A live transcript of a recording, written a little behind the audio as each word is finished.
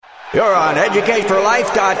You're on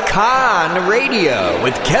EducateForLife.com radio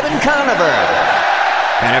with Kevin Conover.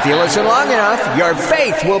 And if you listen long enough, your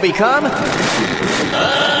faith will become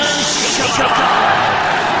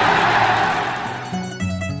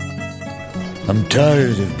I'm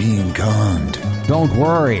tired of being conned. Don't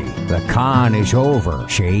worry, the con is over,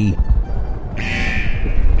 she.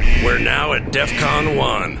 We're now at DEFCON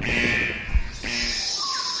 1.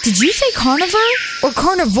 Did you say carnivore or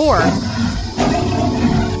carnivore?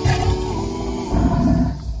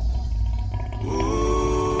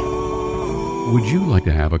 Would you like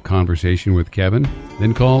to have a conversation with Kevin?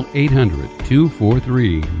 Then call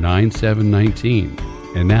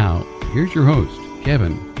 800-243-9719. And now, here's your host,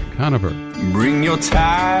 Kevin Conover. Bring your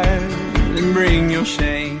tide and bring your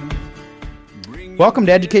shame. Welcome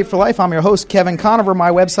to Educate for Life. I'm your host, Kevin Conover.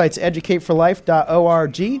 My website's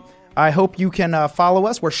educateforlife.org. I hope you can follow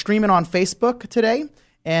us. We're streaming on Facebook today,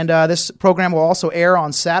 and this program will also air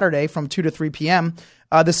on Saturday from 2 to 3 p.m.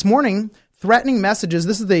 This morning, threatening messages.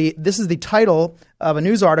 This is the title of a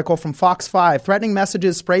news article from Fox 5. Threatening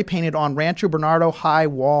messages spray painted on Rancho Bernardo High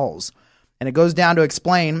walls. And it goes down to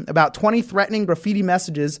explain about 20 threatening graffiti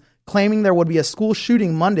messages claiming there would be a school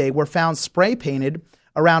shooting Monday were found spray painted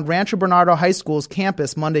around Rancho Bernardo High School's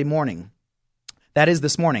campus Monday morning. That is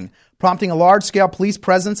this morning, prompting a large-scale police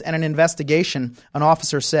presence and an investigation, an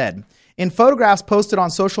officer said. In photographs posted on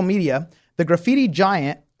social media, the graffiti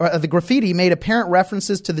made apparent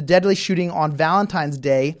references to the deadly shooting on Valentine's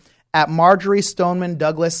Day at Marjorie Stoneman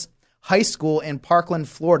Douglas High School in Parkland,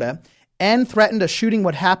 Florida, and threatened a shooting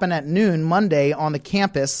would happen at noon Monday on the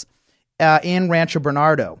campus in Rancho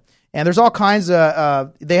Bernardo. And there's all kinds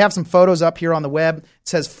of, they have some photos up here on the web. It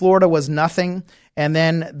says Florida was nothing. And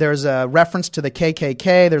then there's a reference to the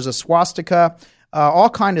KKK. There's a swastika, all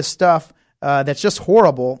kind of stuff that's just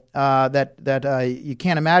horrible that you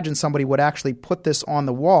can't imagine somebody would actually put this on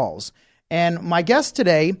the walls. And my guest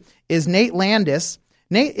today is Nate Landis.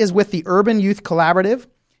 Nate is with the Urban Youth Collaborative.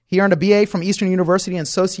 He earned a BA from Eastern University in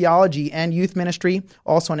Sociology and Youth Ministry,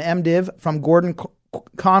 also an MDiv from Gordon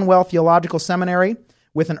Conwell Theological Seminary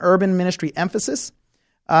with an urban ministry emphasis.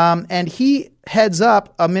 And he heads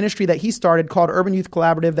up a ministry that he started called Urban Youth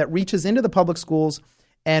Collaborative that reaches into the public schools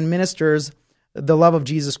and ministers the love of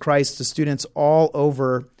Jesus Christ to students all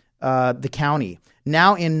over the county.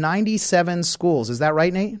 Now in 97 schools. Is that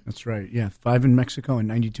right, Nate? That's right, yeah. 5 in Mexico and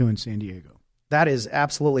 92 in San Diego. That is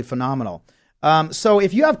absolutely phenomenal. So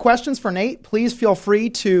if you have questions for Nate, please feel free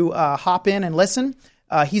to hop in and listen.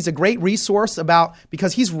 He's a great resource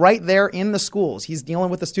because he's right there in the schools. He's dealing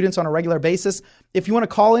with the students on a regular basis. If you want to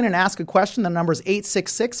call in and ask a question, the number is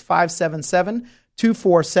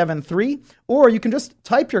 866-577-2473, or you can just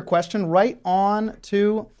type your question right on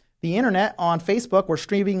to the internet on Facebook. We're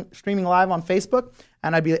streaming live on Facebook,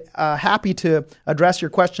 and I'd be happy to address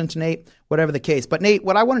your question to Nate, whatever the case. But Nate,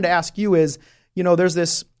 what I wanted to ask you is, there's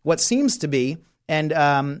this, what seems to be, and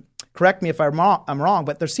correct me if I'm wrong,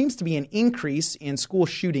 but there seems to be an increase in school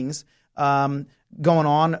shootings going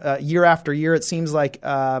on year after year. It seems like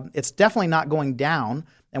it's definitely not going down.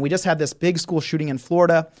 And we just had this big school shooting in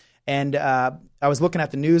Florida, and I was looking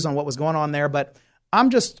at the news on what was going on there. But I'm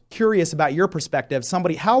just curious about your perspective.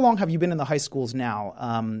 How long have you been in the high schools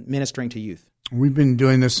now ministering to youth? We've been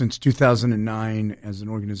doing this since 2009 as an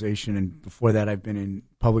organization, and before that I've been in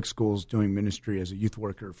public schools doing ministry as a youth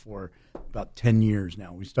worker for about 10 years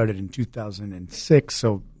now. We started in 2006,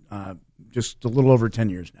 so just a little over 10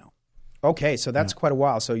 years now. Okay, so that's quite a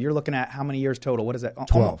while. So you're looking at how many years total? What is that?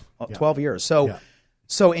 12. 12 years. So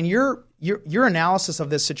in your analysis of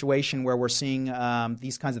this situation where we're seeing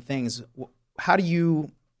these kinds of things, how do you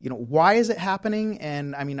why is it happening?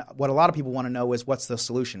 And I mean, what a lot of people want to know is what's the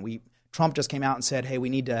solution? Trump just came out and said, hey, we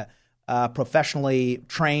need to professionally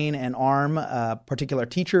train and arm particular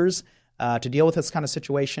teachers to deal with this kind of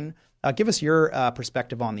situation. Give us your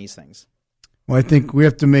perspective on these things. Well, I think we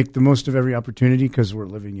have to make the most of every opportunity because we're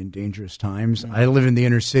living in dangerous times. Mm-hmm. I live in the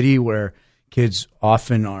inner city where kids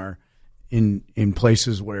often are in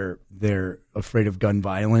places where they're afraid of gun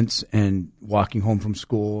violence, and walking home from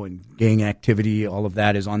school and gang activity, all of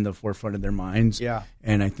that is on the forefront of their minds. Yeah.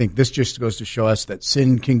 And I think this just goes to show us that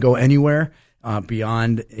sin can go anywhere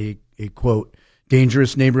beyond a quote,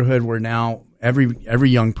 dangerous neighborhood where now every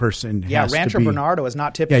young person has to be. Rancho Bernardo is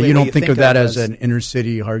not typically. Yeah, you don't think of that as an inner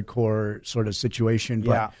city hardcore sort of situation.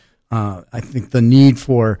 But I think the need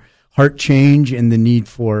for heart change and the need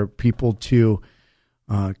for people to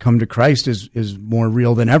come to Christ is more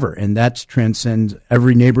real than ever, and that transcends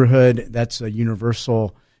every neighborhood. That's a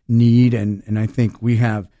universal need, and I think we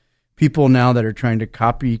have people now that are trying to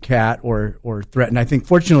copycat or threaten. I think,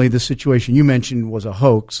 fortunately, the situation you mentioned was a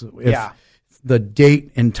hoax. the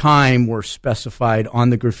date and time were specified on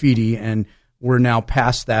the graffiti, and we're now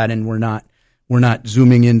past that, and we're not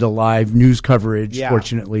zooming into live news coverage,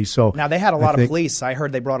 fortunately. So now they had a lot of police. I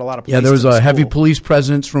heard they brought a lot of police. Yeah, there was a school. heavy police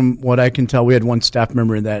presence from what I can tell. We had one staff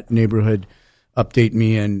member in that neighborhood update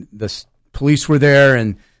me, and the police were there,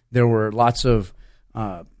 and there were lots of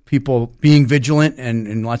people being vigilant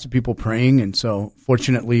and lots of people praying. And so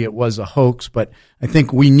fortunately it was a hoax, but I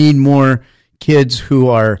think we need more kids who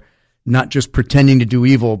are not just pretending to do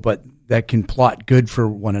evil, but that can plot good for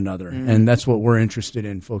one another. And that's what we're interested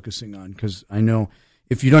in focusing on, because I know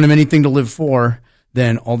if you don't have anything to live for,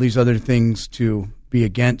 then all these other things to be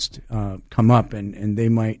against come up,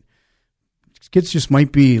 and kids just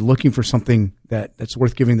might be looking for something that's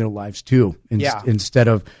worth giving their lives to, instead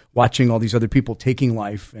of watching all these other people taking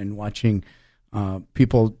life and watching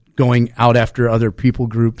people going out after other people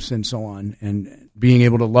groups and so on. And being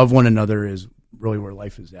able to love one another is really where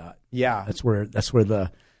life is at. Yeah, that's where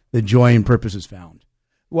the joy and purpose is found.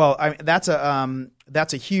 Well, that's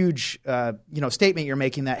a huge statement you're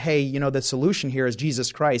making, that hey, the solution here is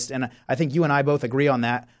Jesus Christ, and I think you and I both agree on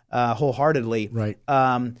that wholeheartedly. Right.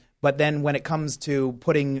 But then when it comes to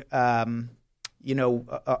putting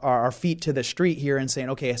our feet to the street here and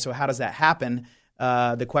saying, okay, so how does that happen?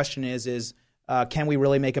 The question is can we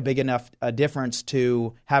really make a big enough difference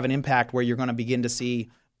to have an impact where you're going to begin to see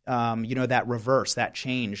that reverse, that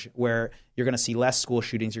change, where you're going to see less school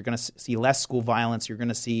shootings, you're going to see less school violence, you're going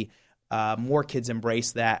to see more kids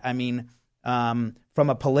embrace that. I mean, from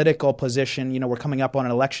a political position, we're coming up on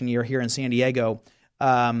an election year here in San Diego.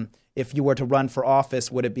 If you were to run for office,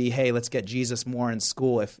 would it be, hey, let's get Jesus more in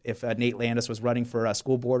school? If Nate Landis was running for a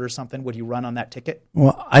school board or something, would you run on that ticket?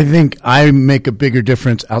 Well, I think I make a bigger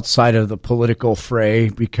difference outside of the political fray,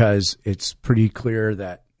 because it's pretty clear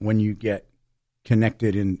that when you get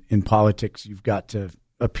connected in politics, you've got to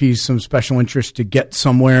appease some special interest to get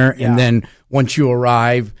somewhere. Yeah. And then once you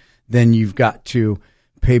arrive, then you've got to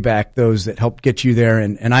pay back those that helped get you there.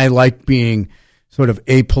 And I like being sort of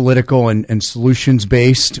apolitical and solutions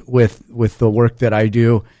based with the work that I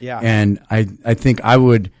do. Yeah. And I think I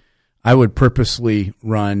would purposely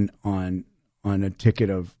run on a ticket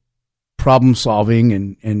of problem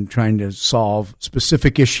solving and trying to solve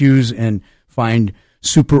specific issues and find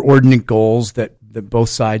superordinate goals that both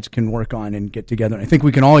sides can work on and get together. And I think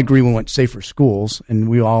we can all agree we want safer schools, and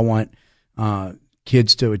we all want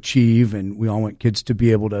kids to achieve, and we all want kids to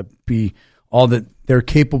be able to be all that they're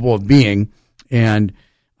capable of being. And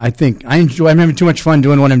I think I'm having too much fun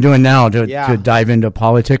doing what I'm doing now to dive into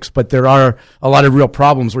politics, but there are a lot of real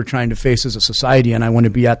problems we're trying to face as a society, and I want to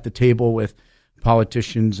be at the table with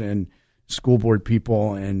politicians and school board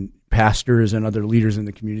people and pastors and other leaders in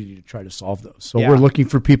the community to try to solve those. So we're looking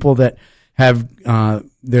for people that have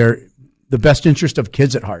the best interest of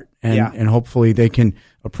kids at heart, and hopefully they can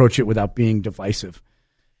approach it without being divisive.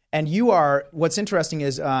 And what's interesting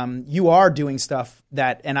is you are doing stuff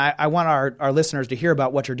that, and I want our listeners to hear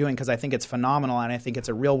about what you're doing, because I think it's phenomenal, and I think it's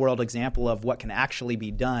a real-world example of what can actually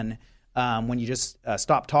be done when you just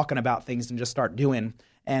stop talking about things and just start doing.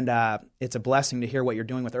 And it's a blessing to hear what you're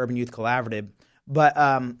doing with Urban Youth Collaborative. But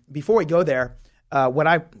before we go there, when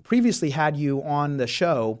I previously had you on the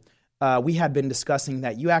show, we had been discussing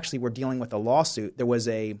that you actually were dealing with a lawsuit. There was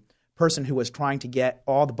a person who was trying to get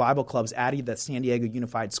all the Bible clubs out of the San Diego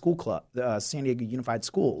Unified School Club, San Diego Unified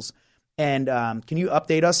Schools. And can you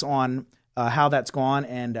update us on how that's gone,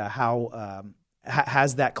 and how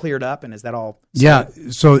has that cleared up, and is that all? Yeah,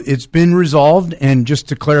 so it's been resolved. And just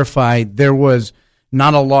to clarify, there was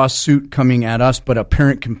not a lawsuit coming at us, but a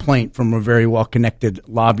parent complaint from a very well-connected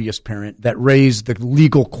lobbyist parent that raised the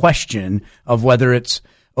legal question of whether it's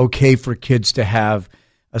okay for kids to have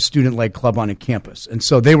a student-led club on a campus. And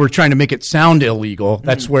so they were trying to make it sound illegal.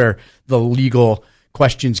 That's where the legal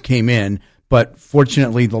questions came in. But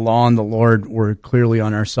fortunately, the law and the Lord were clearly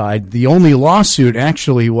on our side. The only lawsuit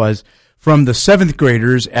actually was from the 7th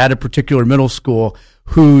graders at a particular middle school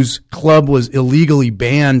whose club was illegally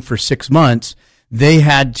banned for 6 months. They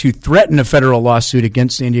had to threaten a federal lawsuit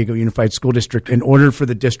against San Diego Unified School District in order for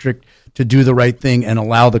the district to do the right thing and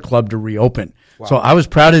allow the club to reopen. Wow. So I was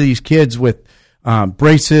proud of these kids with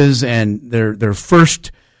braces and their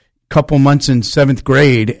first couple months in 7th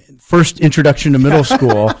grade, first introduction to middle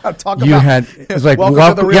school. It's like,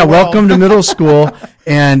 welcome to middle school.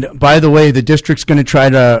 And by the way, the district's going to try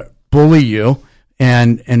to bully you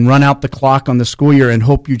and run out the clock on the school year and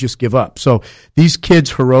hope you just give up. So these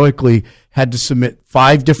kids heroically had to submit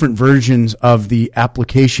 5 different versions of the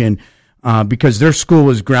application because their school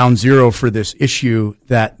was ground zero for this issue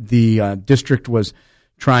that the district was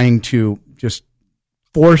trying to just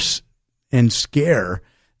force and scare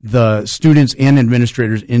the students and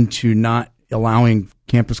administrators into not allowing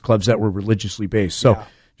campus clubs that were religiously based. So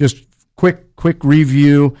just quick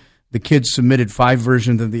review. The kids submitted 5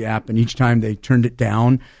 versions of the app, and each time they turned it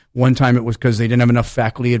down. One time it was because they didn't have enough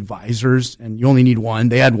faculty advisors, and you only need 1.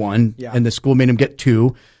 They had 1, and the school made them get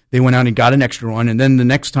 2. They went out and got an extra one, and then the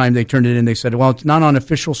next time they turned it in, they said, well, it's not on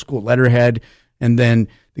official school letterhead. And then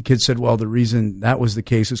the kids said, well, the reason that was the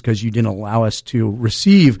case is because you didn't allow us to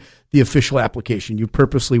receive the official application. You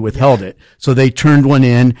purposely withheld it. So they turned one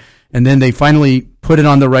in, and then they finally put it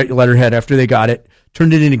on the right letterhead after they got it,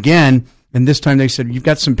 turned it in again, and this time they said, you've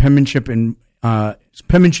got some penmanship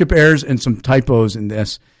errors and some typos in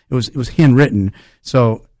this. It was handwritten.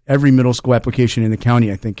 So every middle school application in the county,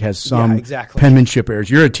 I think, has some penmanship errors.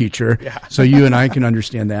 You're a teacher, so you and I can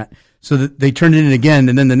understand that. So they turned it in again,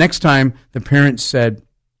 and then the next time the parents said,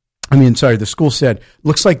 the school said,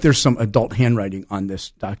 looks like there's some adult handwriting on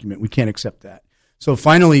this document. We can't accept that. So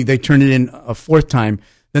finally they turned it in a 4th time.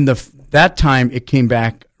 Then that time it came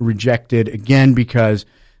back rejected again because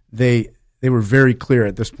they were very clear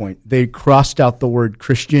at this point. They crossed out the word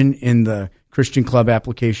Christian in the Christian club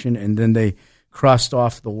application, and then they crossed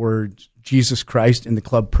off the word Jesus Christ in the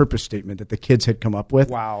club purpose statement that the kids had come up with.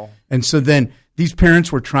 Wow. And so then these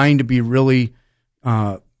parents were trying to be really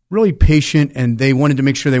patient, and they wanted to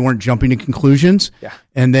make sure they weren't jumping to conclusions. Yeah.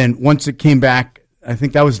 And then once it came back, I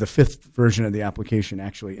think that was the 5th version of the application,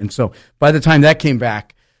 actually. And so by the time that came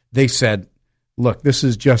back, they said, look, this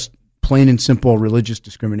is just plain and simple religious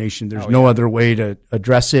discrimination. There's no other way to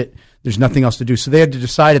address it. There's nothing else to do. So they had to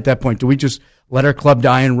decide at that point, do we just let our club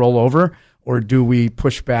die and roll over, or do we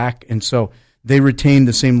push back? And so they retained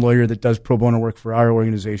the same lawyer that does pro bono work for our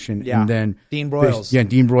organization. Yeah. And then Dean Broyles.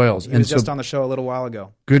 Dean Broyles. He was just on the show a little while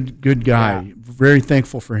ago. Good guy. Yeah. Very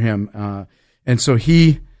thankful for him. And so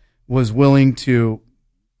he was willing to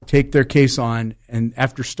take their case on, and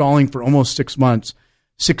after stalling for almost 6 months,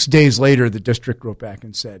 6 days later, the district wrote back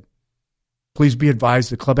and said, please be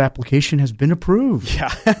advised the club application has been approved. Yeah,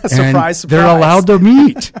 surprise. They're allowed to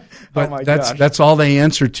meet. But that's all they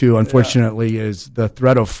answer to, unfortunately, is the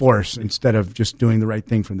threat of force instead of just doing the right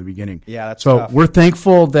thing from the beginning. Yeah, that's so tough. We're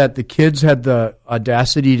thankful that the kids had the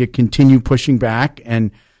audacity to continue pushing back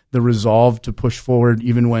and the resolve to push forward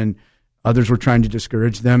even when others were trying to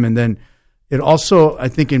discourage them. And then it also, I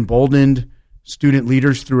think, emboldened student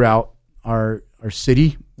leaders throughout our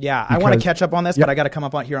city. Yeah, I want to catch up on this, but I got to come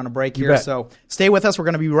up on here on a break here. So stay with us. We're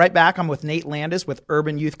going to be right back. I'm with Nate Landis with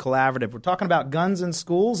Urban Youth Collaborative. We're talking about guns in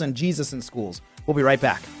schools and Jesus in schools. We'll be right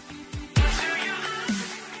back.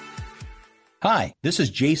 Hi, this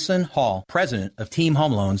is Jason Hall, president of Team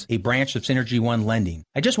Home Loans, a branch of Synergy One Lending.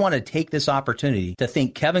 I just want to take this opportunity to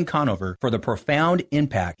thank Kevin Conover for the profound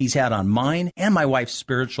impact he's had on mine and my wife's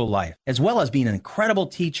spiritual life, as well as being an incredible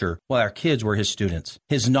teacher while our kids were his students.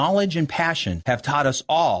 His knowledge and passion have taught us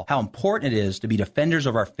all how important it is to be defenders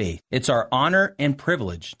of our faith. It's our honor and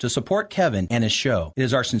privilege to support Kevin and his show. It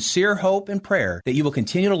is our sincere hope and prayer that you will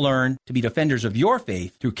continue to learn to be defenders of your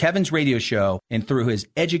faith through Kevin's radio show and through his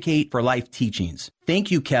Educate for Life teachings.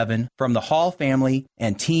 Thank you, Kevin, from the Hall family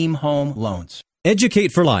and Team Home Loans.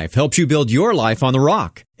 Educate for Life helps you build your life on the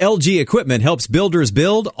rock. LG Equipment helps builders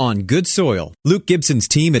build on good soil. Luke Gibson's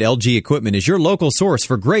team at LG Equipment is your local source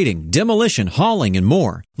for grading, demolition, hauling, and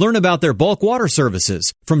more. Learn about their bulk water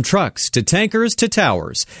services, from trucks to tankers to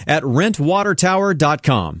towers, at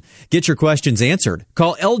rentwatertower.com. Get your questions answered.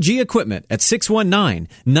 Call LG Equipment at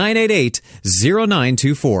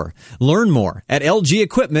 619-988-0924. Learn more at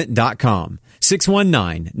lgequipment.com.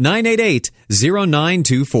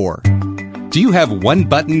 619-988-0924. Do you have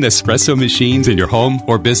one-button espresso machines in your home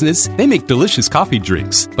or business? They make delicious coffee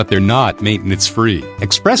drinks, but they're not maintenance-free.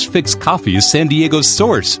 Express Fix Coffee is San Diego's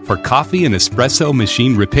source for coffee and espresso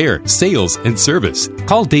machine repair, sales, and service.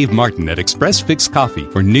 Call Dave Martin at Express Fix Coffee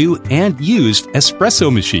for new and used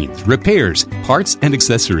espresso machines, repairs, parts, and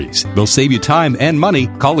accessories. They'll save you time and money.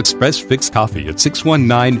 Call Express Fix Coffee at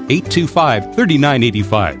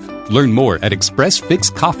 619-825-3985. Learn more at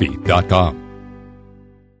expressfixcoffee.com.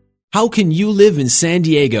 How can you live in San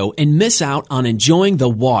Diego and miss out on enjoying the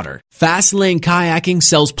water? Fast Lane Kayaking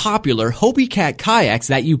sells popular Hobie Cat kayaks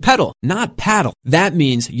that you pedal, not paddle. That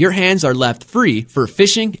means your hands are left free for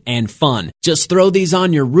fishing and fun. Just throw these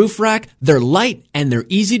on your roof rack. They're light and they're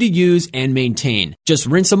easy to use and maintain. Just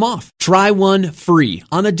rinse them off. Try one free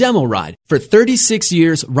on a demo ride. For 36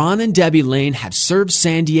 years, Ron and Debbie Lane have served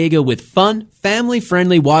San Diego with fun,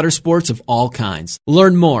 family-friendly water sports of all kinds.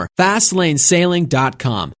 Learn more.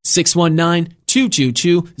 FastLaneSailing.com. 619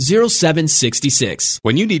 222-0766.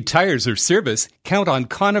 When you need tires or service, count on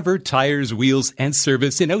Conover Tires, Wheels, and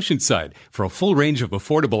Service in Oceanside for a full range of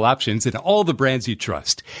affordable options and all the brands you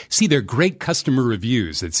trust. See their great customer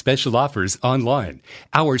reviews and special offers online.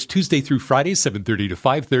 Hours Tuesday through Friday, 7:30 to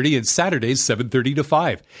 5:30, and Saturdays, 7:30 to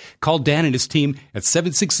 5. Call Dan and his team at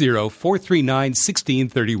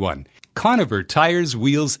 760-439-1631. Conover Tires,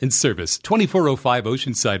 Wheels, and Service, 2405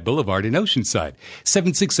 Oceanside Boulevard in Oceanside,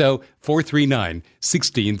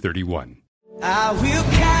 760-439-1631. I will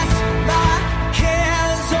cast my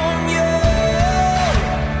cares on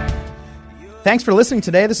you. Thanks for listening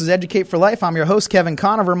today. This is Educate for Life. I'm your host, Kevin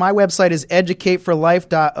Conover. My website is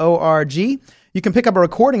educateforlife.org. You can pick up a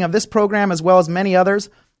recording of this program as well as many others.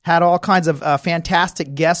 Had all kinds of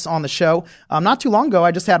fantastic guests on the show. Not too long ago, I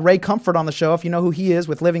just had Ray Comfort on the show, if you know who he is,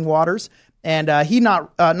 with Living Waters. And he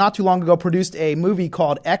not too long ago produced a movie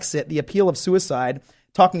called Exit, The Appeal of Suicide,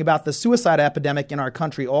 talking about the suicide epidemic in our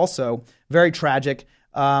country also. Very tragic.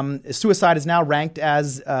 Suicide is now ranked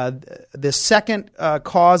as the second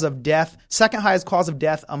cause of death, second highest cause of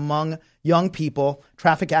death among young people,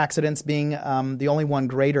 traffic accidents being the only one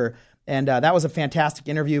greater. And that was a fantastic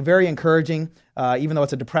interview, very encouraging, even though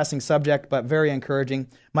it's a depressing subject, but very encouraging.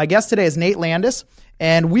 My guest today is Nate Landis,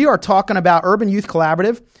 and we are talking about Urban Youth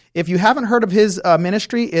Collaborative. If you haven't heard of his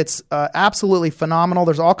ministry, it's absolutely phenomenal.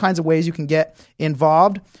 There's all kinds of ways you can get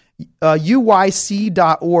involved.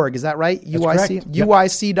 UYC.org, is that right? That's correct. Yep.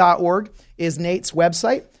 UYC.org is Nate's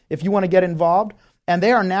website if you want to get involved. And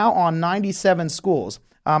they are now on 97 schools.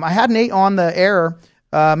 I had Nate on the air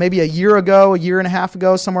maybe a year and a half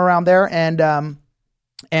ago, somewhere around there, and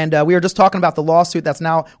we were just talking about the lawsuit that's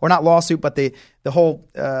now, or not lawsuit, but the whole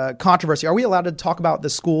controversy. Are we allowed to talk about the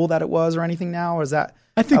school that it was or anything now, or is that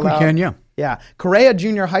I think allowed? we can, yeah. Yeah. Correa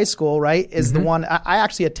Junior High School, right, is the one, I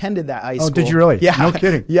actually attended that high school. Oh, did you really? Yeah. No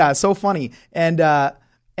kidding. Yeah, so funny. And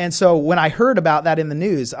so when I heard about that in the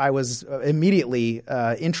news, I was immediately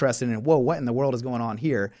interested in, whoa, what in the world is going on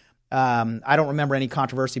here? I don't remember any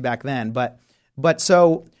controversy back then, but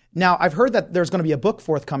so now I've heard that there's going to be a book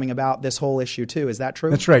forthcoming about this whole issue too. Is that true?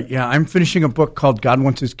 That's right. Yeah, I'm finishing a book called God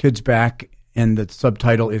Wants His Kids Back, and the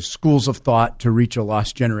subtitle is Schools of Thought to Reach a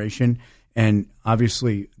Lost Generation. And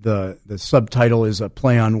obviously the subtitle is a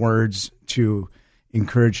play on words to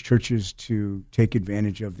encourage churches to take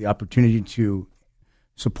advantage of the opportunity to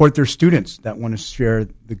support their students that want to share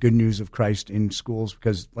the good news of Christ in schools,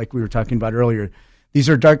 because like we were talking about earlier, these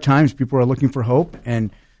are dark times. People are looking for hope, and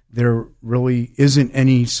there really isn't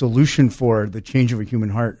any solution for the change of a human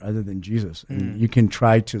heart other than Jesus. And you can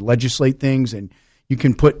try to legislate things, and you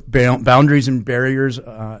can put boundaries and barriers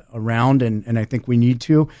around, and I think we need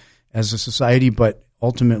to as a society, but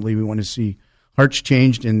ultimately we want to see hearts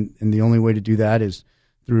changed, and the only way to do that is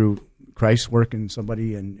through Christ's work in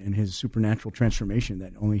somebody and his supernatural transformation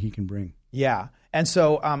that only he can bring. Yeah. And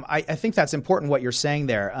so I think that's important what you're saying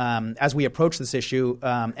there as we approach this issue.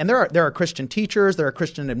 And there are Christian teachers, there are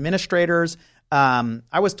Christian administrators.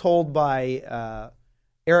 I was told by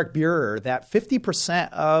Eric Buehrer that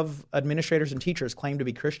 50% of administrators and teachers claim to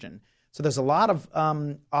be Christian. So there's a lot of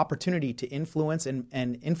opportunity to influence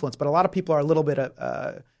and influence, but a lot of people are a little bit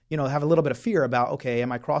have a little bit of fear about, okay,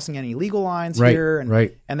 am I crossing any legal lines here? And,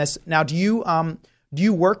 right. And this now, do you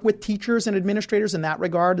work with teachers and administrators in that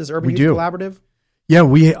regard? Does Urban Youth Collaborative? Yeah,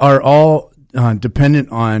 we are all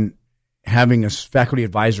dependent on having a faculty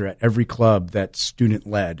advisor at every club that's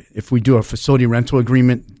student-led. If we do a facility rental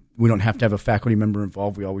agreement, we don't have to have a faculty member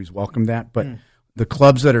involved. We always welcome that. But the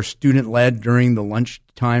clubs that are student-led during the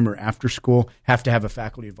lunchtime or after school have to have a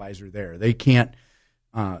faculty advisor there. They can't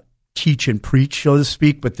teach and preach, so to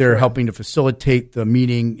speak, but they're helping to facilitate the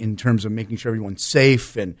meeting in terms of making sure everyone's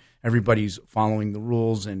safe and everybody's following the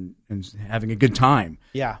rules and having a good time.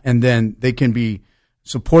 Yeah. And then they can be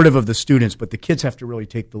supportive of the students, but the kids have to really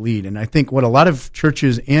take the lead. And I think what a lot of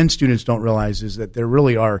churches and students don't realize is that there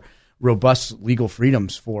really are robust legal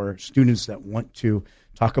freedoms for students that want to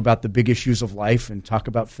talk about the big issues of life and talk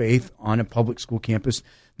about faith on a public school campus.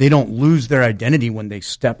 They don't lose their identity when they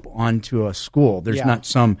step onto a school. There's not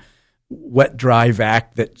some wet, dry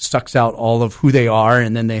vac that sucks out all of who they are,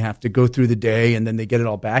 and then they have to go through the day, and then they get it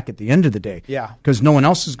all back at the end of the day. Yeah. Because no one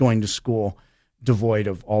else is going to school devoid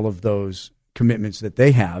of all of those commitments that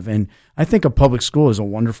they have. And I think a public school is a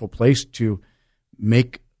wonderful place to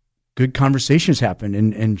make good conversations happen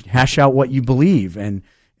and hash out what you believe. And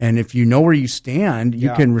if you know where you stand,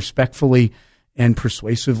 you can respectfully and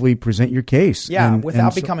persuasively present your case. Yeah,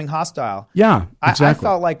 without becoming hostile. Yeah, exactly. I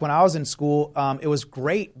felt like when I was in school, it was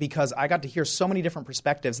great because I got to hear so many different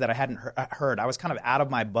perspectives that I hadn't heard. I was kind of out of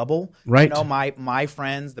my bubble. Right. You know, my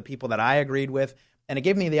friends, the people that I agreed with. And it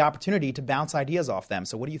gave me the opportunity to bounce ideas off them.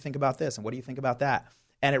 So what do you think about this? And what do you think about that?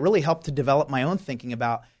 And it really helped to develop my own thinking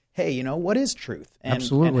about, hey, what is truth? And,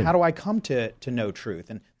 Absolutely. And how do I come to know truth?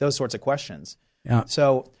 And those sorts of questions. Yeah.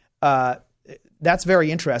 So that's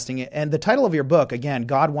very interesting. And the title of your book, again,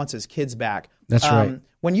 God Wants His Kids Back. That's right.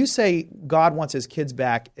 When you say God wants his kids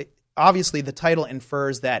back, obviously the title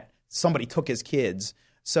infers that somebody took his kids.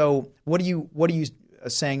 So what are you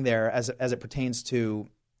saying there as it pertains to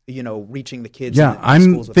reaching the kids? Yeah, in the I'm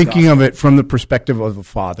schools with thinking gospel? of it from the perspective of a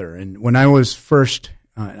father. And when I was first,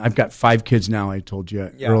 I've got 5 kids now. I told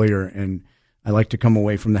you earlier, and I like to come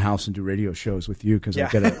away from the house and do radio shows with you because I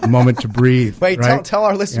get a moment to breathe. Wait, right? tell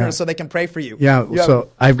our listeners so they can pray for you. Yeah,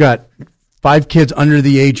 so I've got 5 kids under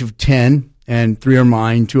the age of 10. And 3 are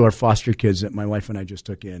mine, 2 are foster kids that my wife and I just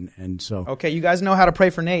took in. And so, okay, you guys know how to pray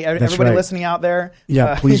for Nate. Everybody listening out there,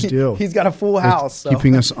 yeah, please do. He's got a full house, so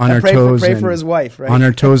keeping us on our toes. Pray for his wife, right? On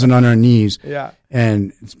our toes and on our knees. Yeah,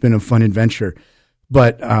 and it's been a fun adventure.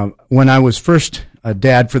 But when I was first a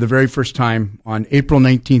dad for the very first time on April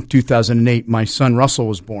 19th, 2008, my son Russell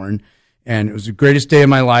was born, and it was the greatest day of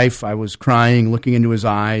my life. I was crying, looking into his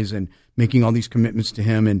eyes, and making all these commitments to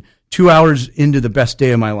him. And 2 hours into the best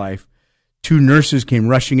day of my life, 2 nurses came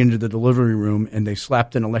rushing into the delivery room, and they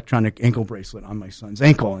slapped an electronic ankle bracelet on my son's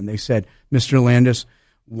ankle. And they said, Mr. Landis,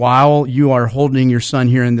 while you are holding your son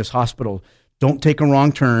here in this hospital, don't take a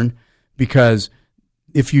wrong turn, because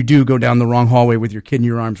if you do go down the wrong hallway with your kid in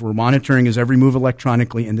your arms, we're monitoring his every move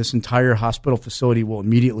electronically, and this entire hospital facility will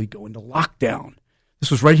immediately go into lockdown. This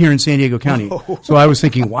was right here in San Diego County. So I was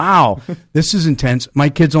thinking, wow, this is intense. My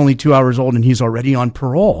kid's only 2 hours old, and he's already on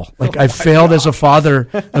parole. Like, I failed as a father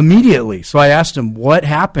immediately. So I asked him, what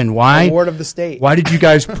happened? Why? Ward of the state. Why did you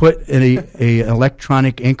guys put a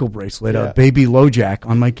electronic ankle bracelet, a baby LoJack,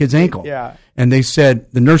 on my kid's ankle? Yeah. And they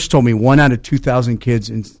said, the nurse told me 1 out of 2,000 kids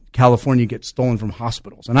in California get stolen from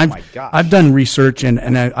hospitals. And I've done research,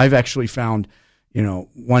 and I've actually found,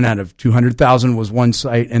 1 out of 200,000 was one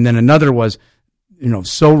site, and then another was,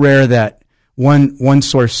 so rare that one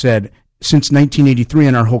source said since 1983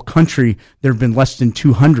 in our whole country, there have been less than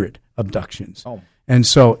 200 abductions. Oh. And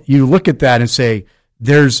so you look at that and say,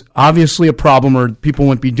 there's obviously a problem, or people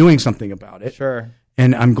wouldn't be doing something about it. Sure.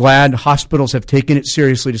 And I'm glad hospitals have taken it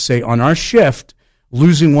seriously to say, on our shift,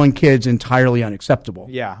 losing 1 kid's entirely unacceptable.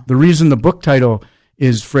 Yeah. The reason the book title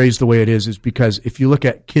is phrased the way it is because if you look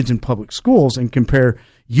at kids in public schools and compare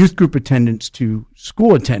youth group attendance to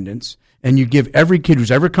school attendance, and you give every kid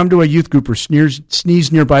who's ever come to a youth group or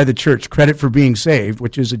sneezed nearby the church credit for being saved,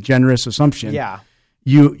 which is a generous assumption,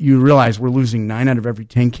 you realize we're losing 9 out of every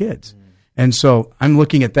 10 kids. And so I'm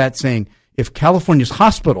looking at that saying, if California's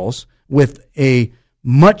hospitals with a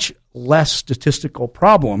much less statistical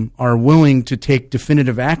problem are willing to take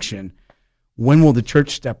definitive action, when will the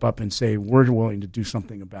church step up and say, we're willing to do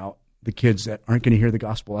something about the kids that aren't going to hear the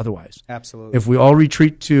gospel otherwise? Absolutely. If we all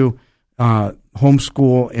retreat to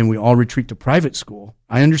homeschool and we all retreat to private school,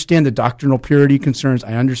 I understand the doctrinal purity concerns.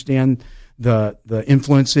 I understand the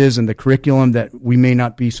influences and the curriculum that we may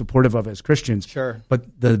not be supportive of as Christians. Sure.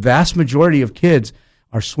 But the vast majority of kids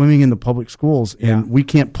are swimming in the public schools, and we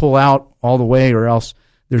can't pull out all the way, or else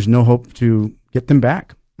there's no hope to get them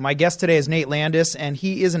back. My guest today is Nate Landis, and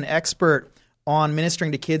he is an expert on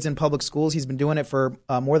ministering to kids in public schools. He's been doing it for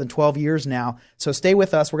more than 12 years now. So stay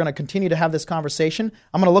with us. We're going to continue to have this conversation.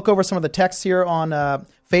 I'm going to look over some of the texts here on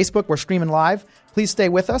Facebook. We're streaming live. Please stay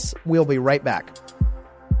with us. We'll be right back.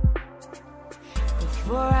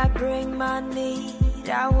 Before I bring my need,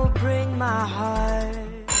 I will bring my heart.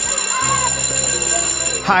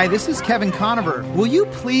 Hi, this is Kevin Conover. Will you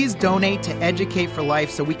please donate to Educate for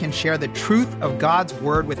Life so we can share the truth of God's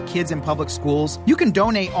Word with kids in public schools? You can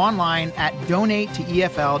donate online at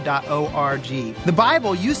donate-to-efl.org. The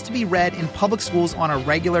Bible used to be read in public schools on a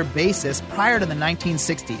regular basis prior to the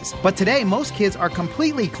 1960s. But today, most kids are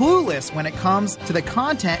completely clueless when it comes to the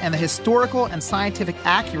content and the historical and scientific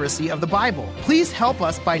accuracy of the Bible. Please help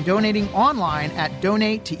us by donating online at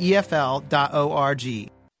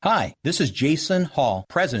donate-to-efl.org. Hi, this is Jason Hall,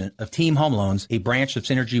 president of Team Home Loans, a branch of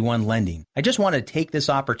Synergy One Lending. I just want to take this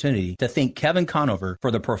opportunity to thank Kevin Conover for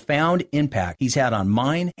the profound impact he's had on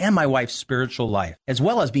mine and my wife's spiritual life, as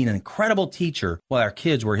well as being an incredible teacher while our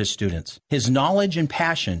kids were his students. His knowledge and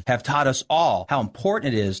passion have taught us all how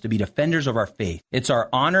important it is to be defenders of our faith. It's our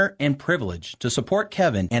honor and privilege to support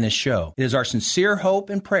Kevin and his show. It is our sincere hope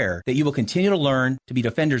and prayer that you will continue to learn to be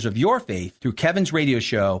defenders of your faith through Kevin's radio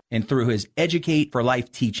show and through his Educate for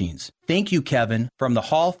Life teachings. Thank you, Kevin, from the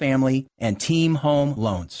Hall family and Team Home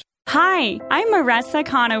Loans. Hi, I'm Marissa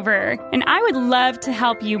Conover, and I would love to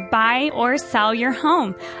help you buy or sell your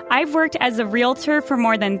home. I've worked as a realtor for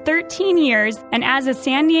more than 13 years, and as a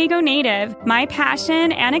San Diego native, my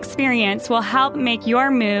passion and experience will help make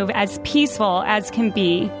your move as peaceful as can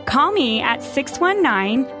be. Call me at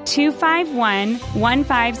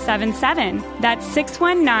 619-251-1577. That's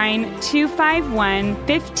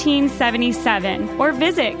 619-251-1577, or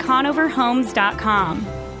visit conoverhomes.com.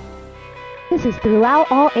 This is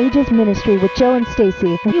Throughout All Ages Ministry with Joe and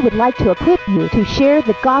Stacy. We would like to equip you to share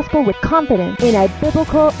the gospel with confidence in a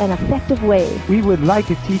biblical and effective way. We would like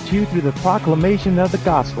to teach you through the proclamation of the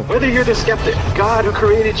gospel. Whether you're the skeptic, God who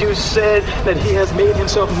created you said that he has made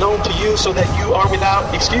himself known to you so that you are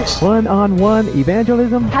without excuse. One-on-one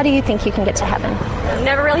evangelism. How do you think you can get to heaven? I've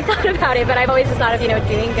never really thought about it, but I've always just thought of,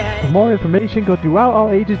 doing good. For more information, go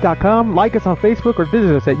throughoutallages.com, like us on Facebook, or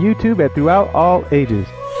visit us at YouTube at Throughout All Ages.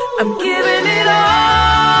 I'm giving it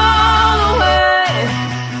all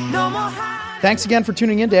away. No more. Thanks again for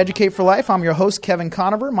tuning in to Educate for Life. I'm your host, Kevin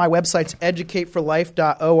Conover. My website's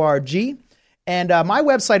educateforlife.org. And my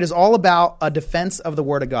website is all about a defense of the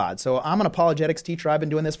Word of God. So I'm an apologetics teacher. I've been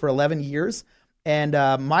doing this for 11 years. And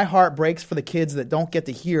my heart breaks for the kids that don't get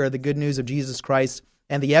to hear the good news of Jesus Christ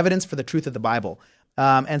and the evidence for the truth of the Bible.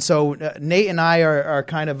 And so Nate and I are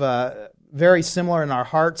kind of very similar in our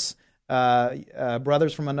hearts.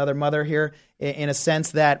 Brothers from another mother here, in a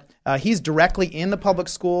sense that he's directly in the public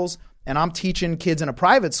schools, and I'm teaching kids in a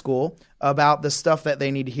private school about the stuff that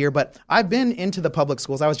they need to hear. But I've been into the public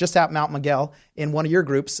schools. I was just at Mount Miguel in one of your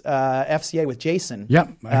groups, FCA with Jason. Yep,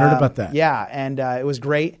 I heard about that. Yeah, and it was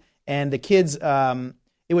great. And the kids,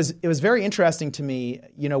 it was very interesting to me,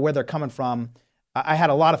 where they're coming from. I had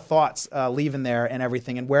a lot of thoughts leaving there and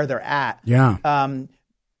everything, and where they're at. Yeah.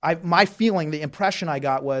 My feeling, the impression I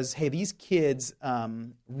got was, hey, these kids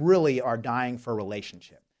really are dying for a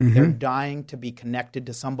relationship. Mm-hmm. They're dying to be connected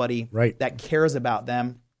to somebody that cares about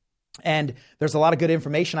them. And there's a lot of good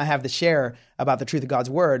information I have to share about the truth of God's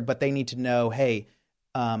Word, but they need to know, hey,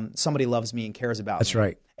 somebody loves me and cares about me. That's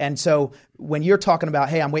right. And so when you're talking about,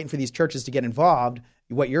 hey, I'm waiting for these churches to get involved,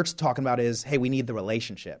 what you're talking about is, hey, we need the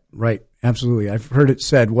relationship. Right, absolutely. I've heard it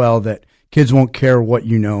said that kids won't care what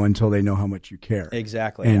you know until they know how much you care.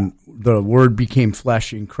 Exactly. And the Word became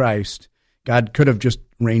flesh in Christ. God could have just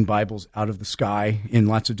rained Bibles out of the sky in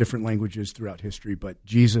lots of different languages throughout history, but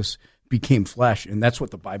Jesus became flesh, and that's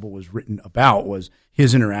what the Bible was written about, was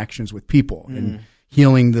his interactions with people and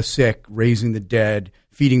healing the sick, raising the dead,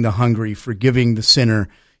 feeding the hungry, forgiving the sinner.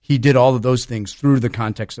 He did all of those things through the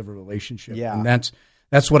context of a relationship. Yeah. And that's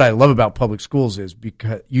what I love about public schools, is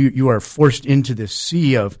because you are forced into this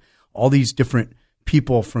sea of all these different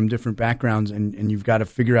people from different backgrounds, and you've got to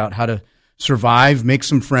figure out how to survive, make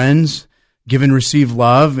some friends, give and receive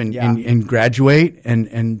love, and graduate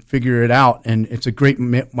and figure it out. And it's a great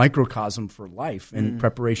microcosm for life and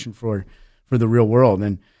preparation for the real world.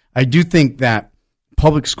 And I do think that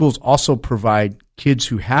public schools also provide kids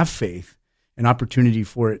who have faith an opportunity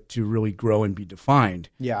for it to really grow and be defined.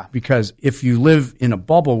 Yeah. Because if you live in a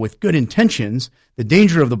bubble with good intentions, the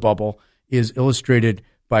danger of the bubble is illustrated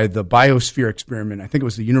by the biosphere experiment. I think it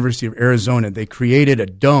was the University of Arizona. They created a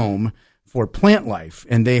dome for plant life,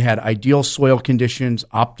 and they had ideal soil conditions,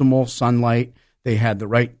 optimal sunlight. They had the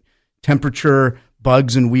right temperature.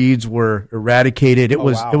 Bugs and weeds were eradicated. It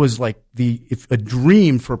was like a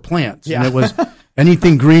dream for plants. Yeah. And it was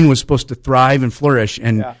anything green was supposed to thrive and flourish.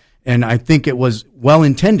 And I think it was well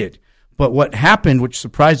intended. But what happened, which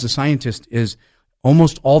surprised the scientists, is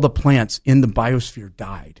almost all the plants in the biosphere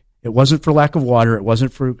died. It wasn't for lack of water. It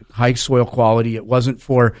wasn't for high soil quality. It wasn't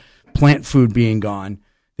for plant food being gone.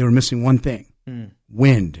 They were missing one thing: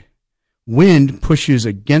 wind. Wind pushes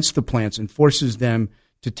against the plants and forces them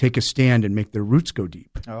to take a stand and make their roots go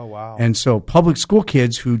deep. Oh, wow. And so public school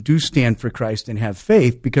kids who do stand for Christ and have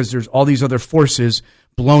faith, because there's all these other forces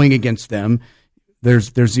blowing against them,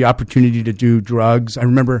 there's the opportunity to do drugs. I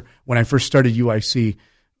remember when I first started UIC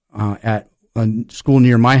at a school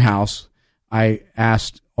near my house, I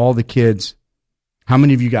asked all the kids, how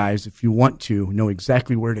many of you guys, if you want to, know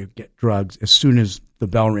exactly where to get drugs as soon as the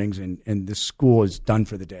bell rings and the school is done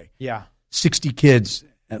for the day? Yeah. 60 kids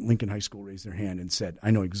at Lincoln High School raised their hand and said, I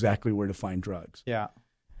know exactly where to find drugs. Yeah.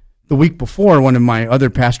 The week before, one of my other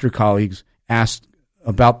pastor colleagues asked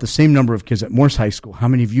about the same number of kids at Morse High School, how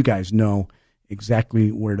many of you guys know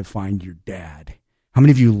exactly where to find your dad? How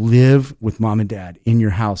many of you live with mom and dad in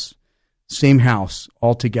your house, same house,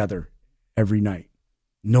 all together every night?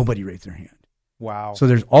 Nobody raised their hand. Wow. So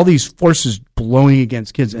there's all these forces blowing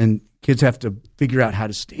against kids, and kids have to figure out how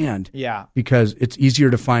to stand. Yeah. Because it's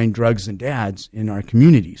easier to find drugs than dads in our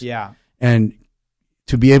communities. Yeah. And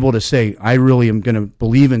to be able to say, I really am going to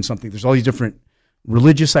believe in something. There's all these different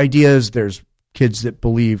religious ideas. There's kids that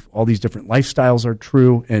believe all these different lifestyles are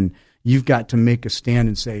true. And you've got to make a stand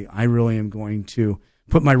and say, I really am going to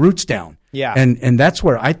put my roots down. Yeah. And that's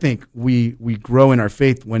where I think we grow in our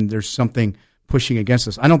faith when there's something pushing against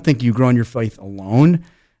us. I don't think you grow in your faith alone.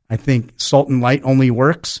 I think salt and light only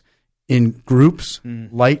works in groups.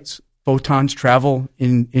 Lights, photons travel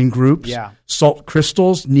in groups. Yeah. Salt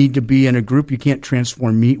crystals need to be in a group. You can't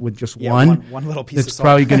transform meat with just one little piece of that's salt.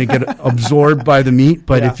 probably going to get absorbed by the meat.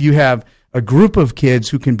 But if you have a group of kids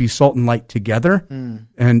who can be salt and light together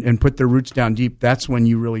and put their roots down deep, that's when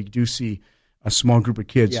you really do see a small group of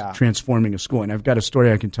kids transforming a school. And I've got a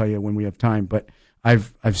story I can tell you when we have time, but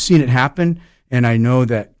I've seen it happen, and I know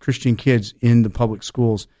that Christian kids in the public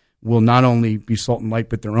schools will not only be salt and light,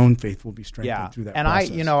 but their own faith will be strengthened through that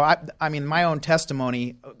process. And I mean, my own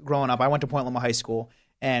testimony growing up, I went to Point Loma High School,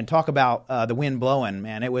 and talk about the wind blowing,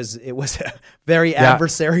 man. It was a very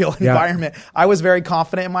adversarial environment. I was very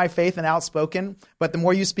confident in my faith and outspoken, but the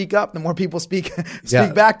more you speak up, the more people speak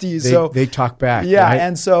back to you. They talk back. Yeah, right?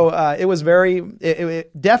 and so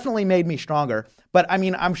it definitely made me stronger. But I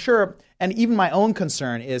mean, I'm sure, and even my own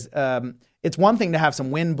concern is, it's one thing to have some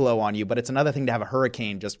wind blow on you, but it's another thing to have a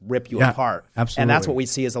hurricane just rip you apart. Absolutely. And that's what we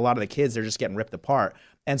see is a lot of the kids, they're just getting ripped apart.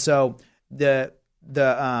 And so there's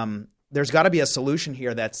got to be a solution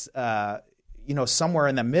here that's somewhere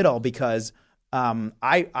in the middle, because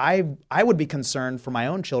I would be concerned for my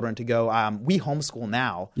own children to go, we homeschool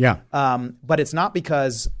now. Yeah. But it's not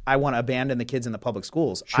because I want to abandon the kids in the public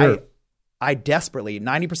schools. Sure. I desperately,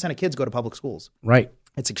 90% of kids go to public schools. Right.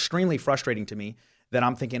 It's extremely frustrating to me that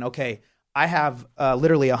I'm thinking, okay, I have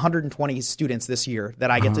literally 120 students this year that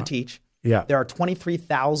I get to teach. Yeah. There are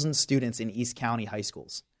 23,000 students in East County high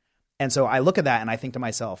schools. And so I look at that and I think to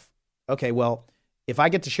myself, okay, well, if I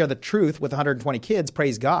get to share the truth with 120 kids,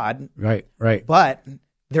 praise God. Right, right. But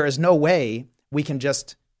there is no way we can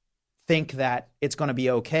just think that it's going to be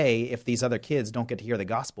okay if these other kids don't get to hear the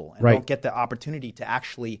gospel and don't get the opportunity to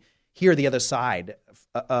actually hear the other side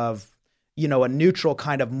of, a neutral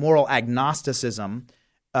kind of moral agnosticism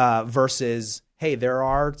versus, hey,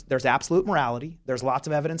 there's absolute morality. There's lots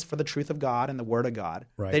of evidence for the truth of God and the Word of God.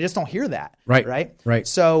 Right. They just don't hear that. Right.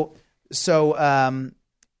 So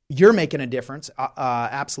you're making a difference.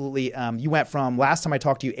 Absolutely. You went from, last time I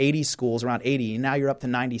talked to you, 80 schools, around 80, and now you're up to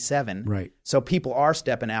 97. Right. So people are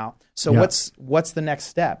stepping out. So what's the next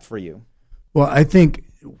step for you? Well, I think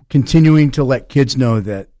continuing to let kids know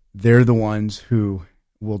that they're the ones who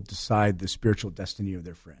will decide the spiritual destiny of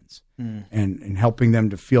their friends, and helping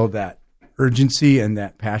them to feel that urgency and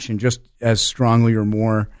that passion just as strongly or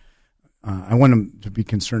more. I want them to be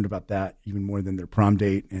concerned about that even more than their prom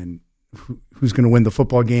date and who's going to win the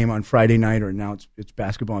football game on Friday night, or now it's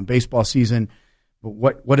basketball and baseball season. But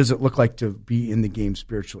what does it look like to be in the game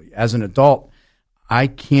spiritually? As an adult,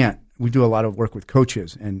 we do a lot of work with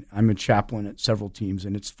coaches, and I'm a chaplain at several teams,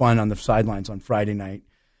 and it's fun on the sidelines on Friday night.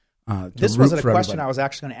 This wasn't a question I was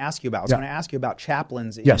actually going to ask you about. I was going to ask you about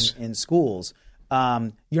chaplains in schools.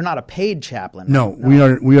 You're not a paid chaplain. No,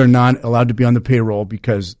 we are not allowed to be on the payroll,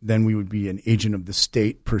 because then we would be an agent of the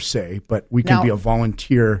state per se, but we can be a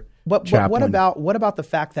volunteer chaplain. But what about the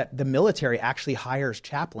fact that the military actually hires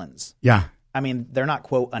chaplains? Yeah. I mean, they're not,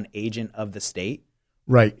 quote, an agent of the state.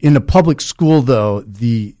 Right. In a public school, though,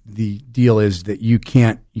 the deal is that you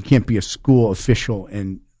can't be a school official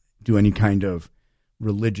and do any kind of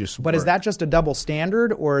religious work. But is that just a double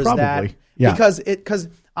standard, or is Probably. that because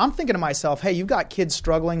I'm thinking to myself, hey, you've got kids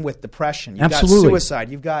struggling with depression, you've Absolutely. got suicide,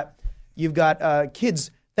 you've got kids.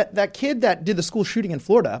 That kid that did the school shooting in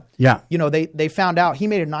Florida, they found out he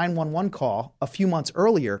made a 911 call a few months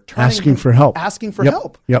earlier, asking for help.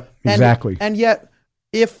 Yep, exactly. And yet,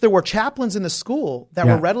 if there were chaplains in the school that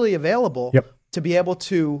were readily available to be able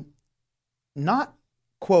to not,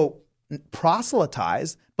 quote,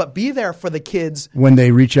 proselytize, but be there for the kids when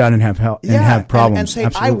they reach out and have help and have problems, and say,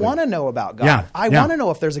 Absolutely. I want to know about God. I want to know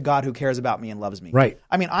if there's a God who cares about me and loves me. Right.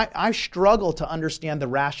 I mean, I struggle to understand the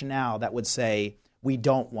rationale that would say we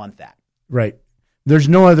don't want that. Right. There's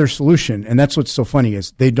no other solution, and that's what's so funny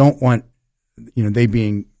is they don't want, they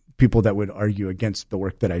being people that would argue against the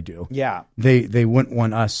work that I do. Yeah. They wouldn't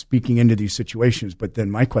want us speaking into these situations, but then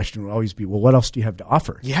my question would always be, well, what else do you have to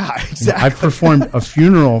offer? Yeah, exactly. I've performed a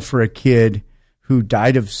funeral for a kid who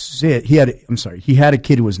died of SIDS. He had a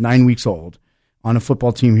kid who was 9 weeks old on a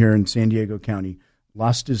football team here in San Diego County,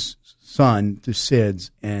 lost his son to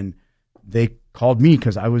SIDS, and they called me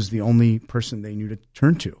because I was the only person they knew to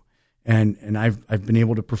turn to. And I've been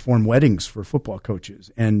able to perform weddings for football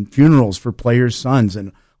coaches and funerals for players' sons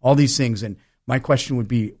and all these things. And my question would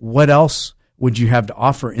be, what else would you have to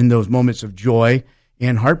offer in those moments of joy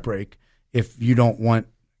and heartbreak if you don't want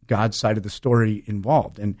God's side of the story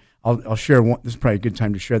involved? And I'll share one. This is probably a good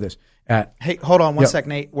time to share this. Hey, hold on one sec,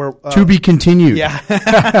 Nate. We're to be continued.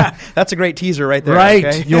 Yeah, that's a great teaser right there. Right,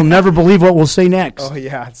 okay? You'll never believe what we'll say next. Oh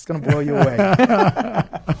yeah, it's going to blow you away.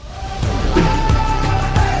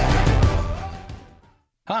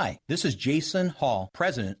 Hi, this is Jason Hall,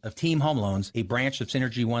 president of Team Home Loans, a branch of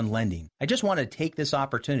Synergy One Lending. I just want to take this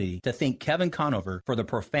opportunity to thank Kevin Conover for the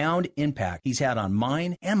profound impact he's had on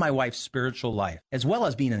mine and my wife's spiritual life, as well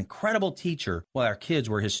as being an incredible teacher while our kids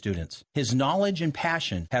were his students. His knowledge and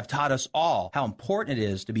passion have taught us all how important it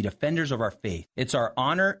is to be defenders of our faith. It's our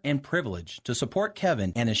honor and privilege to support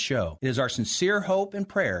Kevin and his show. It is our sincere hope and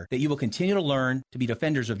prayer that you will continue to learn to be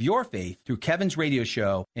defenders of your faith through Kevin's radio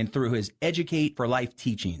show and through his Educate for Life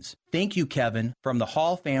teachings. Thank you, Kevin, from the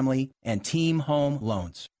Hall family and Team Home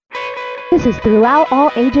Loans. This is Throughout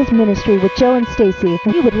All Ages Ministry with Joe and Stacy.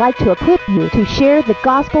 We would like to equip you to share the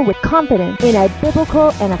gospel with confidence in a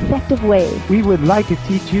biblical and effective way. We would like to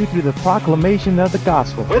teach you through the proclamation of the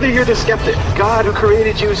gospel. Whether you're the skeptic, God who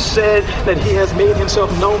created you said that he has made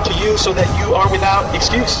himself known to you so that you are without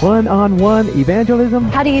excuse. One-on-one evangelism.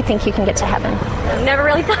 How do you think you can get to heaven? I've never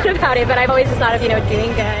really thought about it, but I've always just thought of,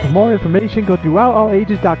 doing good. For more information, go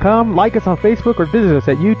throughoutallages.com, like us on Facebook, or visit us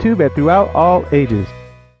at YouTube at Throughout All Ages.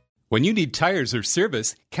 When you need tires or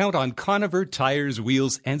service, count on Conover Tires,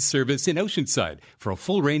 Wheels, and Service in Oceanside for a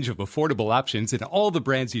full range of affordable options in all the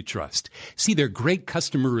brands you trust. See their great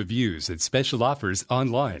customer reviews and special offers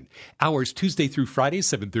online. Hours Tuesday through Friday,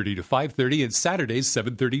 7:30 to 5:30, and Saturdays,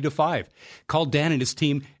 7:30 to 5. Call Dan and his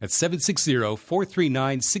team at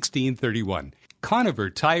 760-439-1631. Conover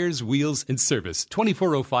Tires, Wheels, and Service,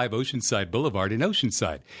 2405 Oceanside Boulevard in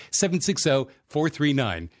Oceanside,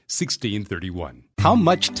 760-439-1631. How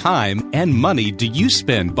much time and money do you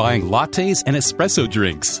spend buying lattes and espresso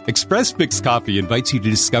drinks? Express Fix Coffee invites you to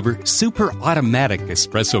discover super automatic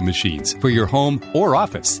espresso machines for your home or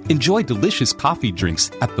office. Enjoy delicious coffee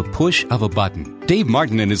drinks at the push of a button. Dave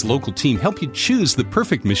Martin and his local team help you choose the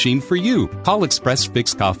perfect machine for you. Call Express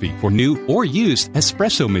Fix Coffee for new or used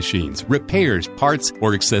espresso machines, repairs, parts,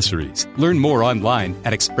 or accessories. Learn more online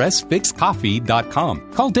at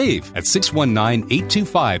expressfixcoffee.com. Call Dave at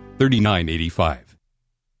 619-825-3985.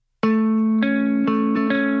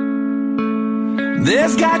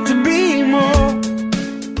 There's got to be more.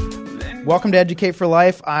 Welcome to Educate for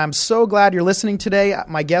Life. I'm so glad you're listening today.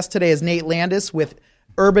 My guest today is Nate Landis with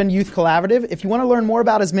Urban Youth Collaborative. If you want to learn more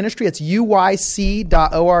about his ministry, it's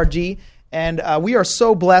uyc.org. And we are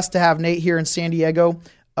so blessed to have Nate here in San Diego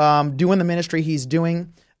doing the ministry he's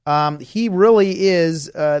doing. He really is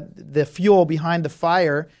the fuel behind the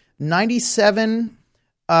fire. 97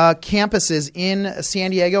 campuses in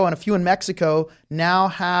San Diego and a few in Mexico now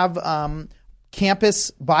have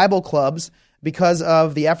campus Bible clubs because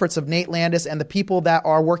of the efforts of Nate Landis and the people that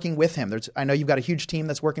are working with him. I know you've got a huge team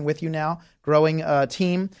that's working with you now, growing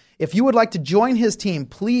team. If you would like to join his team,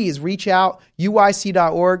 please reach out,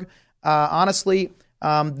 uyc.org. Honestly,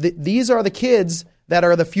 these are the kids that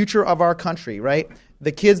are the future of our country, right?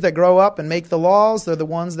 The kids that grow up and make the laws, they're the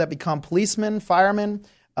ones that become policemen, firemen.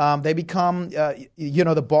 They become,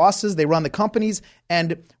 the bosses. They run the companies.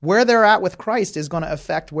 And where they're at with Christ is going to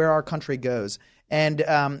affect where our country goes. And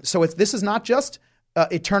so this is not just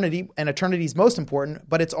eternity, and eternity is most important,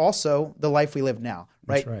 but it's also the life we live now,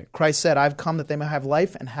 right? That's right. Christ said, I've come that they may have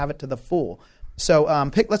life and have it to the full. So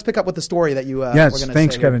let's pick up with the story that you were going to say. Yes,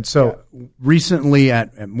 thanks, Kevin. So recently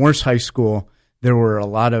at Morse High School, there were a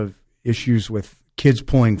lot of issues with kids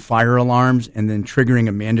pulling fire alarms and then triggering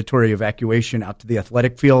a mandatory evacuation out to the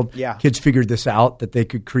athletic field. Yeah. Kids figured this out, that they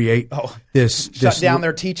could create this shut down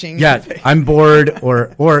their teaching. Yeah, I'm bored,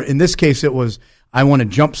 or in this case, it was I want to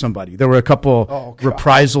jump somebody. There were a couple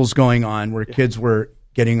reprisals going on where kids were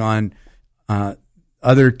getting on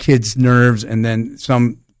other kids' nerves, and then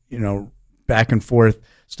some, back and forth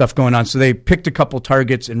stuff going on. So they picked a couple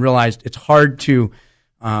targets and realized it's hard to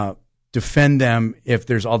defend them if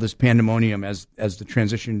there's all this pandemonium as the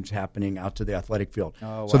transition's happening out to the athletic field. Oh,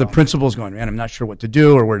 wow. So the principal's going, man, I'm not sure what to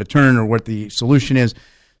do or where to turn or what the solution is.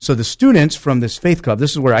 So the students from this faith club,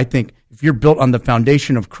 this is where I think if you're built on the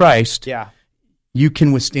foundation of Christ, you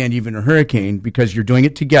can withstand even a hurricane because you're doing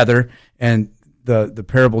it together. And the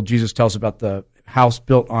parable Jesus tells about the house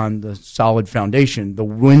built on the solid foundation. The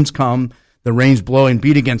winds come, the rains blow and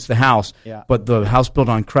beat against the house, but the house built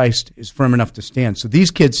on Christ is firm enough to stand. So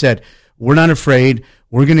these kids said, we're not afraid.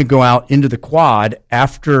 We're going to go out into the quad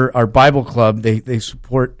after our Bible club. They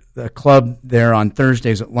support the club there on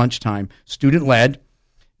Thursdays at lunchtime, student-led,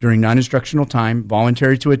 during non-instructional time,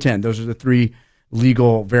 voluntary to attend. Those are the three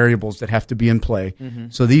legal variables that have to be in play. Mm-hmm.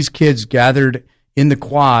 So these kids gathered in the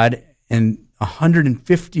quad, and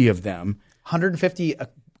 150 of them. 150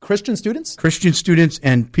 Christian students? Christian students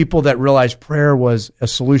and people that realized prayer was a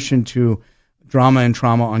solution to drama and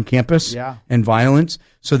trauma on campus and violence.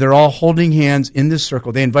 So they're all holding hands in this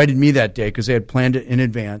circle. They invited me that day because they had planned it in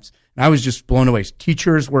advance. And I was just blown away.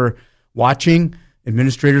 Teachers were watching.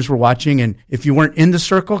 Administrators were watching. And if you weren't in the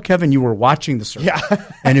circle, Kevin, you were watching the circle.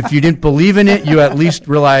 Yeah. And if you didn't believe in it, you at least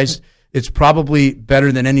realized it's probably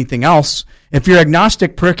better than anything else. If you're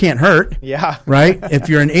agnostic, prayer can't hurt. Yeah. Right? If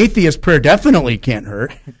you're an atheist, prayer definitely can't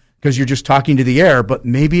hurt because you're just talking to the air, but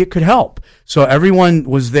maybe it could help. So everyone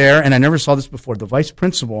was there, and I never saw this before. The vice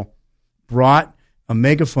principal brought a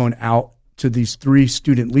megaphone out to these 3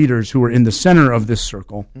 student leaders who were in the center of this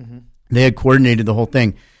circle. Mm-hmm. They had coordinated the whole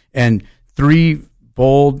thing. And 3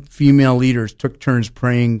 bold female leaders took turns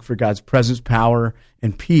praying for God's presence, power,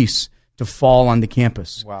 and peace to fall on the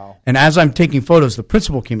campus. Wow. And as I'm taking photos, the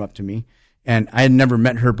principal came up to me, and I had never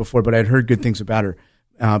met her before, but I had heard good things about her.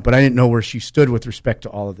 But I didn't know where she stood with respect to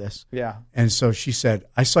all of this. Yeah. And so she said,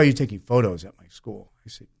 I saw you taking photos at my school. I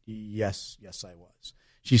said, yes, I was.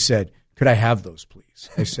 She said, could I have those, please?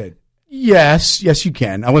 I said, yes, you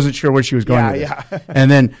can. I wasn't sure where she was going with this. Yeah.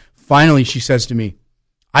 And then finally she says to me,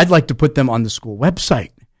 I'd like to put them on the school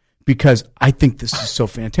website because I think this is so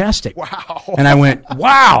fantastic. Wow. And I went,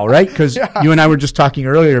 wow, right? Because you and I were just talking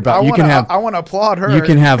earlier about I want to applaud her. You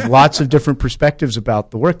can have lots of different perspectives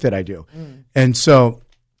about the work that I do. And so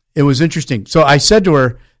it was interesting. So I said to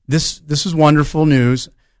her, this is wonderful news.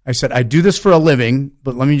 I said, I do this for a living,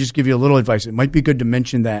 but let me just give you a little advice. It might be good to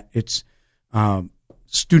mention that it's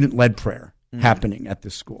student-led prayer happening at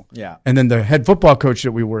this school. Yeah. And then the head football coach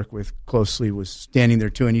that we work with closely was standing there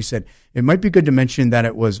too, and he said, it might be good to mention that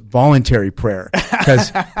it was voluntary prayer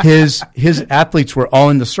because his athletes were all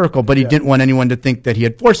in the circle, but he didn't want anyone to think that he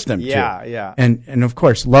had forced them to. Yeah. And of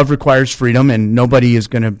course, love requires freedom, and nobody is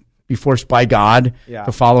going to be forced by God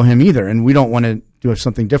to follow him either, and we don't want to do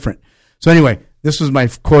something different. So anyway, this was my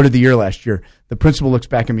quote of the year last year. The principal looks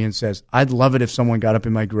back at me and says, I'd love it if someone got up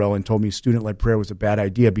in my grill and told me student-led prayer was a bad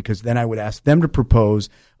idea because then I would ask them to propose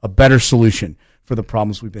a better solution for the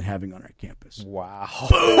problems we've been having on our campus. Wow.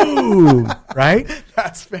 Boom! Right?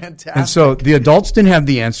 That's fantastic. And so the adults didn't have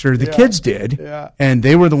the answer. The kids did. Yeah. And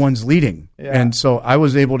they were the ones leading. Yeah. And so I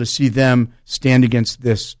was able to see them stand against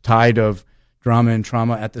this tide of drama and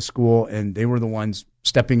trauma at the school, and they were the ones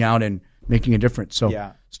stepping out and making a difference.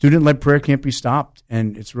 So student-led prayer can't be stopped,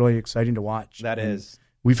 and it's really exciting to watch. That is.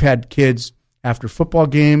 We've had kids after football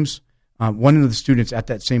games. One of the students at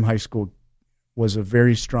that same high school was a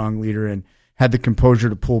very strong leader and had the composure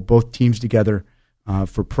to pull both teams together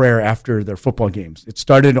for prayer after their football games. It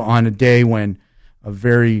started on a day when a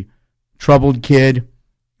very troubled kid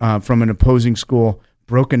from an opposing school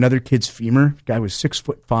broke another kid's femur. The guy was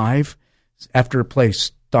 6'5". After a play,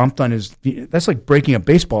 stomped on his – that's like breaking a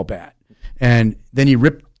baseball bat. And then he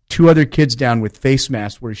ripped 2 other kids down with face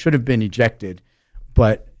masks where he should have been ejected,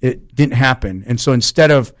 but it didn't happen. And so instead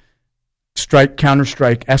of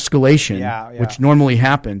counter-strike escalation, which normally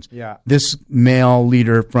happens, this male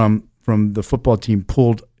leader from the football team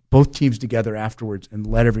pulled both teams together afterwards and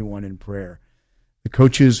led everyone in prayer. The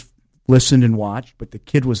coaches listened and watched, but the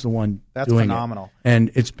kid was the one doing phenomenal. it.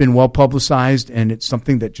 And it's been well publicized, and it's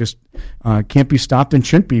something that just can't be stopped and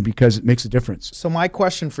shouldn't be because it makes a difference. So my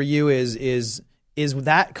question for you is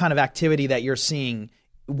that kind of activity that you're seeing,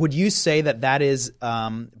 would you say that is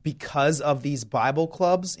because of these Bible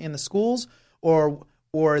clubs in the schools, or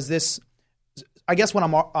is this? I guess what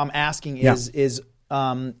I'm asking is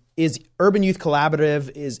Urban Youth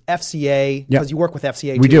Collaborative, is FCA, because you work with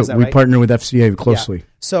FCA we too, do. is that We right? partner with FCA closely. Yeah.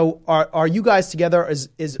 So are you guys together?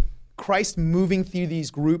 Is Christ moving through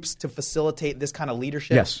these groups to facilitate this kind of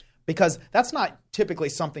leadership? Yes. Because that's not typically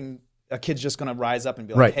something a kid's just going to rise up and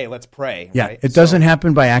be like, Right. hey, let's pray. Yeah, right? it doesn't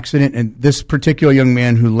happen by accident. And this particular young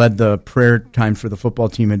man who led the prayer time for the football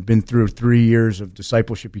team had been through 3 years of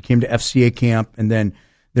discipleship. He came to FCA camp, and then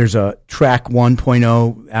there's a Track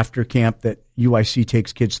 1.0 after camp that UIC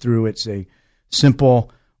takes kids through. It's a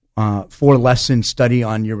simple 4-lesson study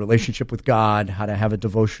on your relationship with God, how to have a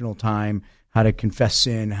devotional time, how to confess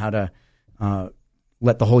sin, how to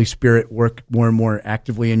let the Holy Spirit work more and more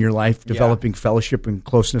actively in your life, developing fellowship and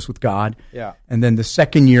closeness with God. Yeah. And then the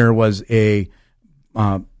second year was a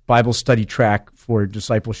Bible study track for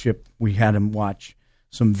discipleship. We had him watch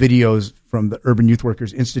some videos from the Urban Youth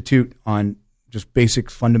Workers Institute on just basic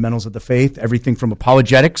fundamentals of the faith, everything from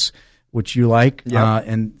apologetics, which you like,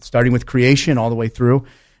 and starting with creation all the way through.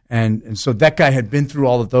 And so that guy had been through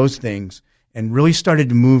all of those things and really started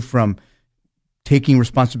to move from taking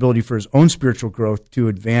responsibility for his own spiritual growth to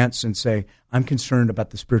advance and say, I'm concerned about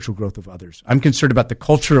the spiritual growth of others. I'm concerned about the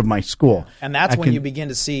culture of my school. And that's when you begin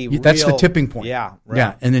to see that's the tipping point. Yeah. Right.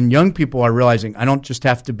 Yeah. And then young people are realizing I don't just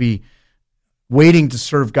have to be waiting to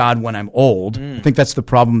serve God when I'm old. I think that's the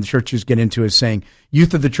problem the churches get into, is saying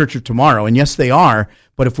youth of the church of tomorrow. And yes, they are.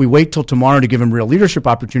 But if we wait till tomorrow to give them real leadership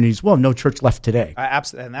opportunities, well, no church left today.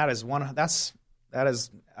 Absolutely. And that is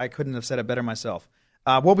I couldn't have said it better myself.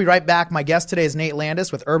 We'll be right back. My guest today is Nate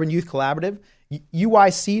Landis with Urban Youth Collaborative,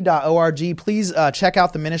 UYC.org. Please check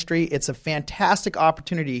out the ministry. It's a fantastic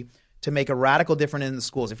opportunity to make a radical difference in the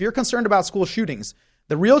schools. If you're concerned about school shootings,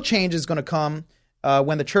 the real change is going to come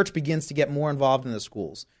when the church begins to get more involved in the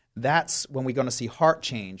schools. That's when we're going to see heart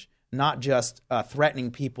change, not just threatening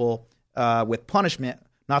people with punishment.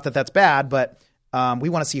 Not that that's bad, but we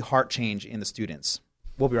want to see heart change in the students.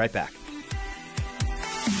 We'll be right back.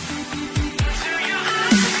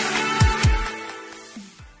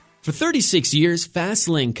 For 36 years,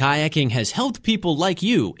 Fastlane Kayaking has helped people like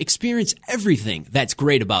you experience everything that's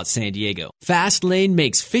great about San Diego. Fastlane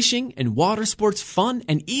makes fishing and water sports fun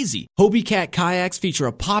and easy. Hobie Cat kayaks feature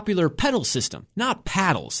a popular pedal system, not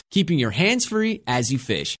paddles, keeping your hands free as you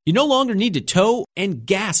fish. You no longer need to tow and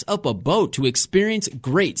gas up a boat to experience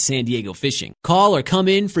great San Diego fishing. Call or come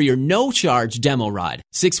in for your no-charge demo ride.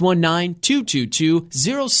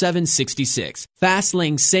 619-222-0766.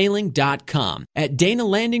 FastlaneSailing.com. At Dana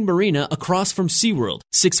Landing Marina across from SeaWorld.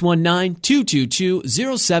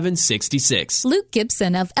 619-222-0766. Luke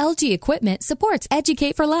Gibson of LG Equipment supports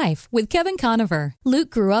Educate for Life with Kevin Conover. Luke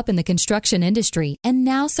grew up in the construction industry and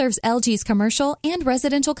now serves LG's commercial and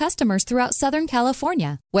residential customers throughout Southern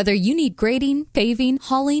California. Whether you need grading, paving,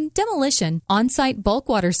 hauling, demolition, on-site bulk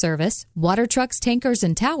water service, water trucks, tankers,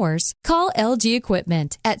 and towers, call LG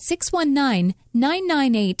Equipment at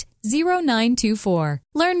 619-998-0924.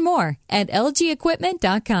 Learn more at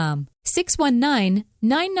lgequipment.com.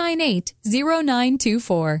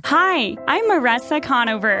 619-998-0924. Hi, I'm Marissa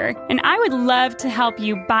Conover, and I would love to help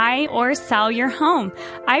you buy or sell your home.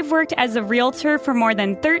 I've worked as a realtor for more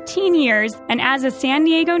than 13 years, and as a San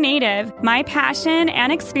Diego native, my passion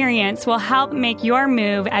and experience will help make your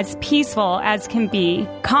move as peaceful as can be.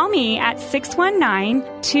 Call me at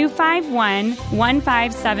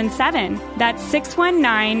 619-251-1577. That's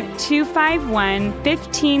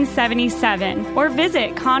 619-251-1577, or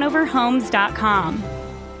visit conoverhomes.com.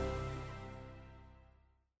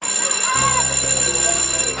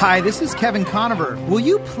 Hi, this is Kevin Conover. Will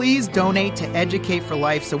you please donate to Educate for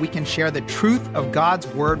Life so we can share the truth of God's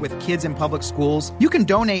Word with kids in public schools? You can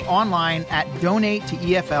donate online at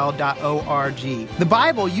donatetoefl.org. The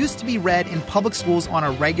Bible used to be read in public schools on a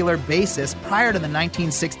regular basis prior to the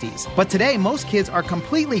 1960s. But today, most kids are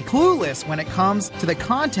completely clueless when it comes to the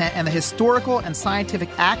content and the historical and scientific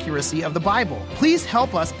accuracy of the Bible. Please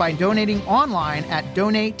help us by donating online at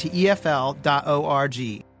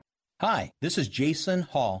donatetoefl.org. Hi, this is Jason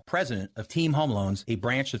Hall, president of Team Home Loans, a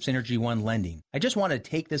branch of Synergy One Lending. I just want to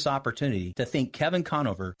take this opportunity to thank Kevin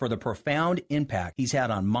Conover for the profound impact he's had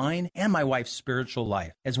on mine and my wife's spiritual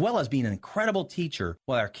life, as well as being an incredible teacher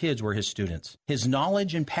while our kids were his students. His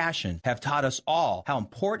knowledge and passion have taught us all how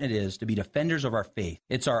important it is to be defenders of our faith.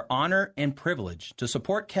 It's our honor and privilege to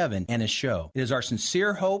support Kevin and his show. It is our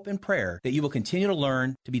sincere hope and prayer that you will continue to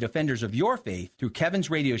learn to be defenders of your faith through Kevin's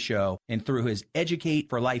radio show and through his Educate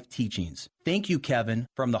for Life teachings. Thank you, Kevin,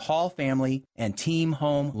 from the Hall family and Team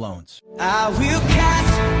Home Loans. I will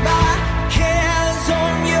cast my cares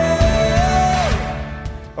on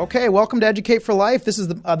you. Okay, welcome to Educate for Life. This is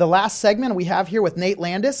the last segment we have here with Nate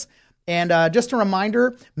Landis. And just a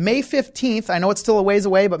reminder, May 15th, I know it's still a ways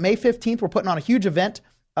away, but May 15th, we're putting on a huge event.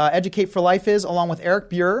 Educate for Life is, along with Eric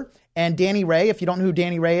Buer and Danny Ray. If you don't know who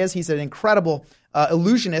Danny Ray is, he's an incredible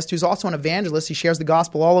illusionist who's also an evangelist. He shares the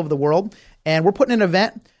gospel all over the world. And we're putting an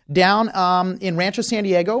event down in Rancho San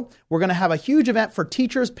Diego. We're going to have a huge event for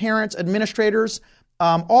teachers, parents, administrators,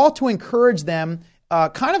 all to encourage them.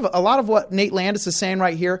 Kind of a lot of what Nate Landis is saying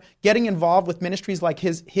right here, getting involved with ministries like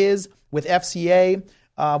his with FCA,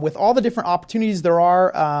 with all the different opportunities there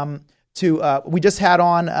are. We just had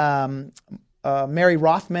on Mary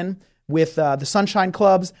Rothman with the Sunshine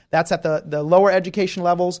Clubs. That's at the lower education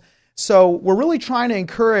levels. So we're really trying to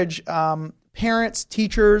encourage parents,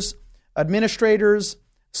 teachers, administrators,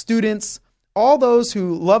 students, all those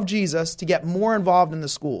who love Jesus to get more involved in the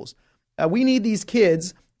schools. We need these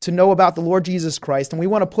kids to know about the Lord Jesus Christ, and we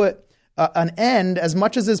want to put an end, as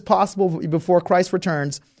much as is possible before Christ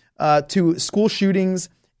returns, to school shootings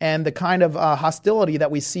and the kind of hostility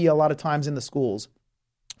that we see a lot of times in the schools.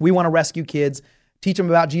 We want to rescue kids, teach them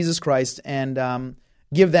about Jesus Christ, and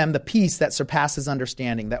give them the peace that surpasses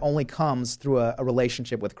understanding, that only comes through a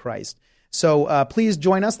relationship with Christ. So please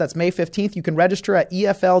join us. That's May 15th. You can register at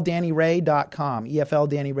EFLDannyRay.com,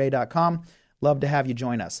 EFLDannyRay.com. Love to have you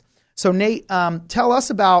join us. So Nate, tell us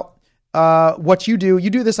about what you do. You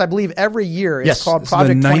do this, I believe, every year. It's called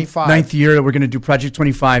Project 25. Ninth year that we're going to do Project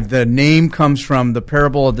 25. The name comes from the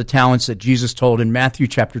parable of the talents that Jesus told in Matthew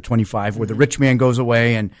chapter 25, where the rich man goes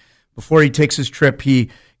away, and before he takes his trip, he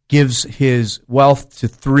gives his wealth to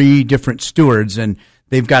 3 different stewards, and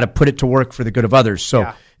they've got to put it to work for the good of others.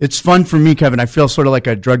 So it's fun for me, Kevin. I feel sort of like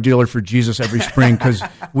a drug dealer for Jesus every spring because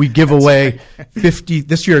we give away 50.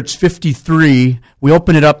 This year it's 53. We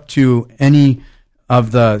open it up to any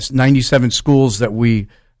of the 97 schools that we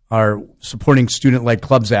are supporting student-led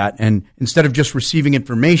clubs at. And instead of just receiving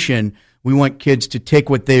information, we want kids to take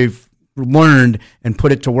what they've learned and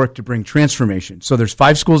put it to work to bring transformation. So there's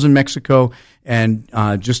 5 schools in Mexico and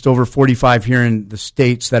just over 45 here in the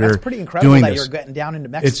States that are pretty incredible doing that this. you're getting down into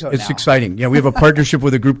Mexico It's now. exciting. Yeah, we have a partnership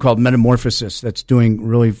with a group called Metamorphosis that's doing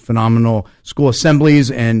really phenomenal school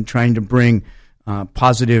assemblies and trying to bring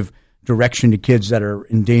positive direction to kids that are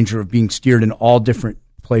in danger of being steered in all different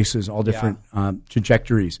places, all different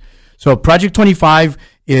trajectories. So Project 25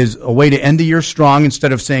 is a way to end the year strong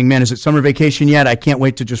instead of saying, man, is it summer vacation yet? I can't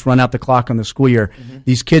wait to just run out the clock on the school year.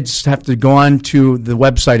 These kids have to go on to the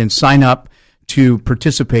website and sign up to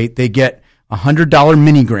participate. They get a $100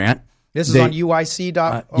 mini grant. This is on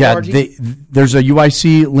UIC.org? There's a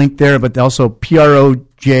UIC link there, but also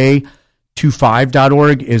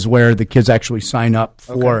PROJ25.org is where the kids actually sign up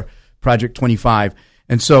for Project 25.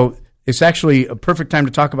 And so it's actually a perfect time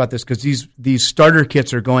to talk about this because these starter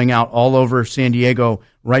kits are going out all over San Diego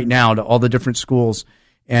right now to all the different schools.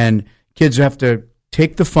 And kids have to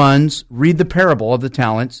take the funds, read the parable of the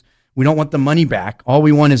talents. We don't want the money back. All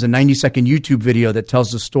we want is a 90-second YouTube video that tells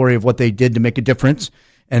the story of what they did to make a difference.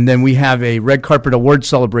 And then we have a red carpet award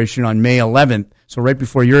celebration on May 11th. So right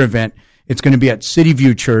before your event, it's going to be at City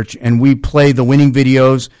View Church. And we play the winning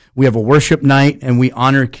videos. We have a worship night, and we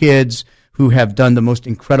honor kids who have done the most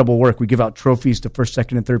incredible work. We give out trophies to first,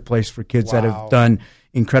 second, and third place for kids that have done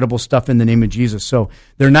incredible stuff in the name of Jesus. So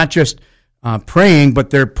they're not just praying, but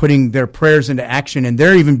they're putting their prayers into action, and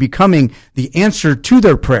they're even becoming the answer to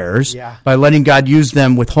their prayers by letting God use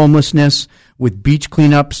them with homelessness, with beach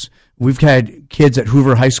cleanups. We've had kids at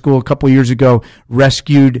Hoover High School a couple years ago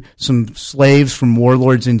rescued some slaves from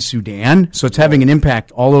warlords in Sudan. So it's having an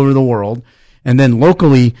impact all over the world. And then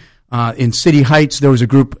locally, in City Heights, there was a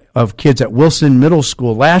group of kids at Wilson Middle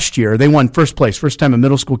School last year. They won first place. First time a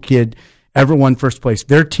middle school kid ever won first place.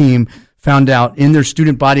 Their team found out in their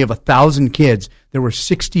student body of 1,000 kids, there were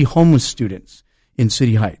 60 homeless students in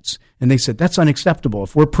City Heights. And they said, that's unacceptable.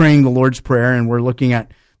 If we're praying the Lord's Prayer and we're looking at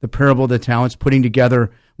the parable of the talents, putting together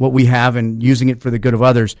what we have and using it for the good of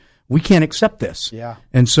others, we can't accept this. Yeah.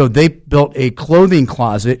 And so they built a clothing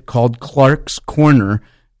closet called Clark's Corner,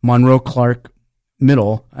 Monroe Clark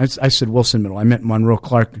Middle. I said Wilson Middle. I meant Monroe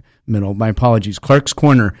Clark Middle. My apologies. Clark's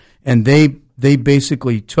Corner. And they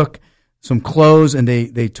basically took some clothes and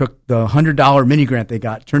they took the $100 mini grant they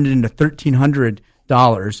got, turned it into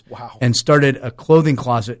 $1,300 and started a clothing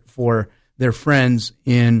closet for their friends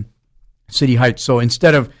in City Heights. So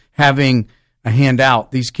instead of having a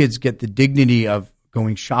handout, these kids get the dignity of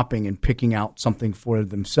going shopping and picking out something for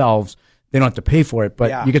themselves. They don't have to pay for it,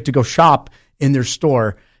 but you get to go shop in their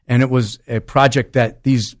store. And it was a project that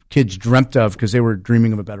these kids dreamt of because they were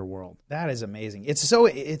dreaming of a better world. That is amazing. It's so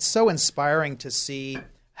inspiring to see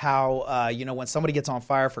how when somebody gets on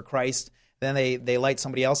fire for Christ, then they light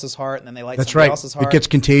somebody else's heart, and then they light somebody else's heart. It gets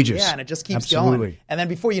contagious. Yeah, and it just keeps going. And then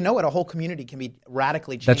before you know it, a whole community can be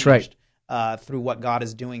radically changed. That's right. Through what God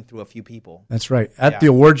is doing through a few people. That's right. At the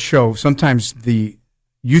awards show, sometimes the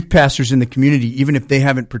youth pastors in the community, even if they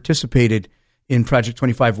haven't participated in Project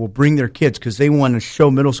 25, will bring their kids because they want to show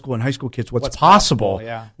middle school and high school kids what's possible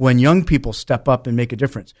when young people step up and make a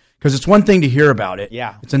difference. Because it's one thing to hear about it.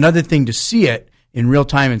 Yeah. It's another thing to see it in real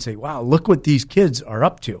time and say, wow, look what these kids are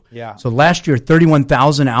up to. Yeah. So last year,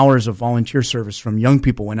 31,000 hours of volunteer service from young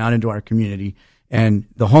people went out into our community, and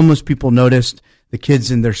the homeless people noticed, the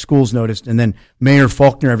kids in their schools noticed, and then Mayor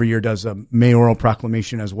Faulkner every year does a mayoral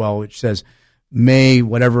proclamation as well, which says May,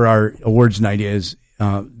 whatever our awards night is.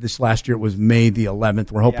 This last year it was May the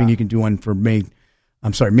 11th. We're hoping you can do one for May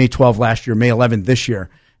 12th last year, May 11th this year,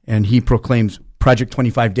 and he proclaims Project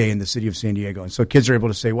 25 Day in the city of San Diego. And so kids are able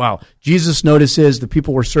to say, wow, Jesus notices, the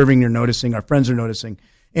people we're serving are noticing, our friends are noticing,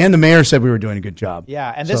 and the mayor said we were doing a good job.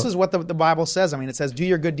 Yeah, and this is what the Bible says. I mean, it says, do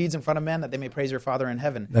your good deeds in front of men that they may praise your Father in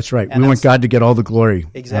heaven. That's right. We want God to get all the glory.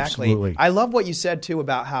 Exactly. Absolutely. I love what you said, too,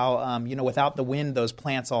 about how, without the wind, those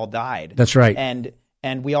plants all died. That's right. And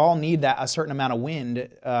And we all need a certain amount of wind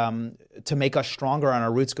to make us stronger and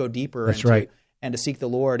our roots go deeper. That's right. And to seek the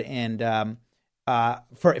Lord. And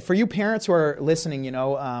for you parents who are listening,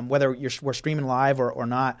 whether we're streaming live or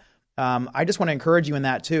not, I just want to encourage you in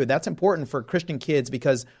that too. That's important for Christian kids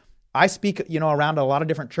because I speak, around a lot of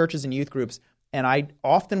different churches and youth groups, and I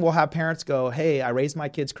often will have parents go, "Hey, I raised my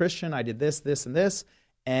kids Christian. I did this, this, and this,"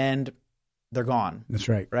 and they're gone. That's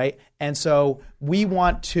right. Right? And so we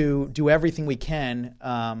want to do everything we can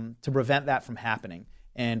to prevent that from happening.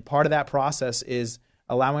 And part of that process is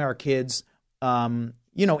allowing our kids, in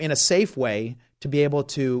a safe way to be able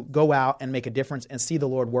to go out and make a difference and see the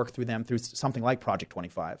Lord work through them through something like Project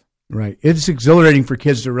 25. Right. It's exhilarating for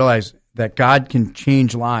kids to realize that God can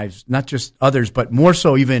change lives, not just others, but more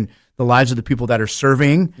so even the lives of the people that are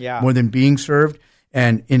serving more than being served.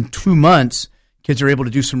 And in 2 months, kids are able to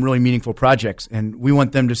do some really meaningful projects. And we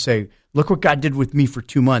want them to say, look what God did with me for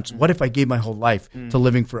 2 months. What if I gave my whole life to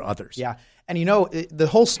living for others? Yeah. And the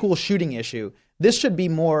whole school shooting issue, there should be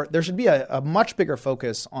a much bigger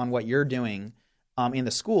focus on what you're doing in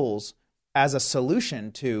the schools as a solution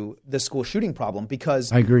to the school shooting problem.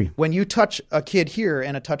 Because I agree. When you touch a kid here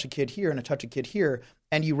and touch a kid here and touch a kid here,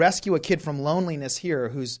 and you rescue a kid from loneliness here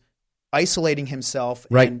who's isolating himself,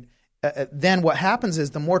 right. And then what happens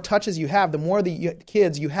is the more touches you have, the more the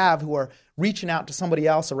kids you have who are reaching out to somebody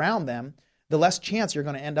else around them, the less chance you're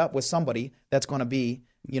going to end up with somebody that's going to be,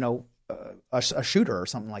 a shooter or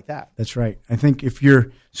something like that. That's right. I think if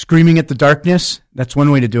you're screaming at the darkness, that's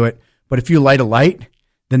one way to do it. But if you light a light,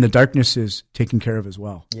 then the darkness is taken care of as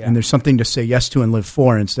well. Yeah. And there's something to say yes to and live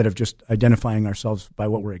for instead of just identifying ourselves by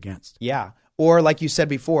what we're against. Yeah. Or like you said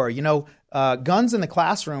before, guns in the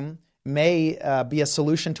classroom may be a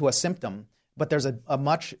solution to a symptom, but there's a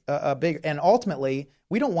much big, and ultimately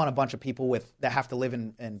we don't want a bunch of people that have to live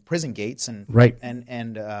in prison gates and right.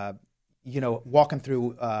 and walking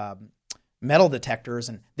through metal detectors,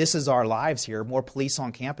 and this is our lives here, more police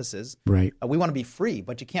on campuses. Right. We want to be free,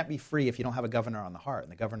 but you can't be free if you don't have a governor on the heart,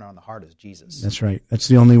 and the governor on the heart is Jesus. That's right. That's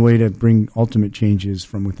the only way to bring ultimate changes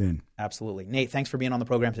from within. Absolutely. Nate, thanks for being on the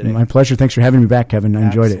program today. My pleasure. Thanks for having me back, Kevin. I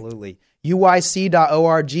enjoyed it. Absolutely.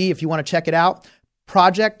 UIC.org if you want to check it out.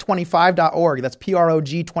 Project25.org. That's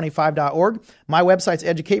PROG25.org. My website's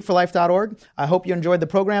educateforlife.org. I hope you enjoyed the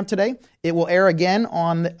program today. It will air again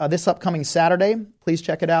on this upcoming Saturday. Please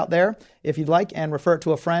check it out there if you'd like and refer it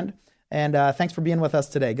to a friend. And thanks for being with us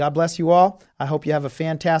today. God bless you all. I hope you have a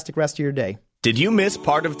fantastic rest of your day. Did you miss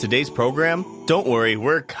part of today's program? Don't worry,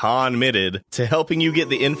 we're committed to helping you get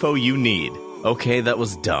the info you need. Okay, that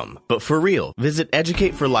was dumb. But for real, visit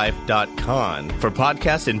educateforlife.com for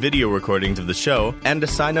podcast and video recordings of the show and to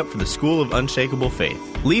sign up for the School of Unshakable Faith.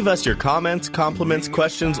 Leave us your comments, compliments,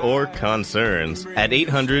 questions, or concerns at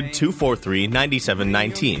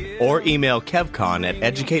 800-243-9719 or email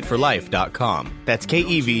kevcon@educateforlife.com. That's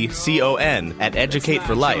KEVCON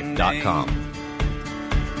 @educateforlife.com.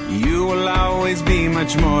 You will always be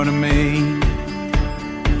much more to me.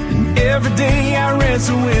 And every day I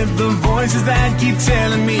wrestle with the voices that keep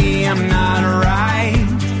telling me I'm not right.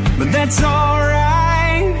 But that's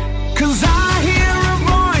alright, 'cause I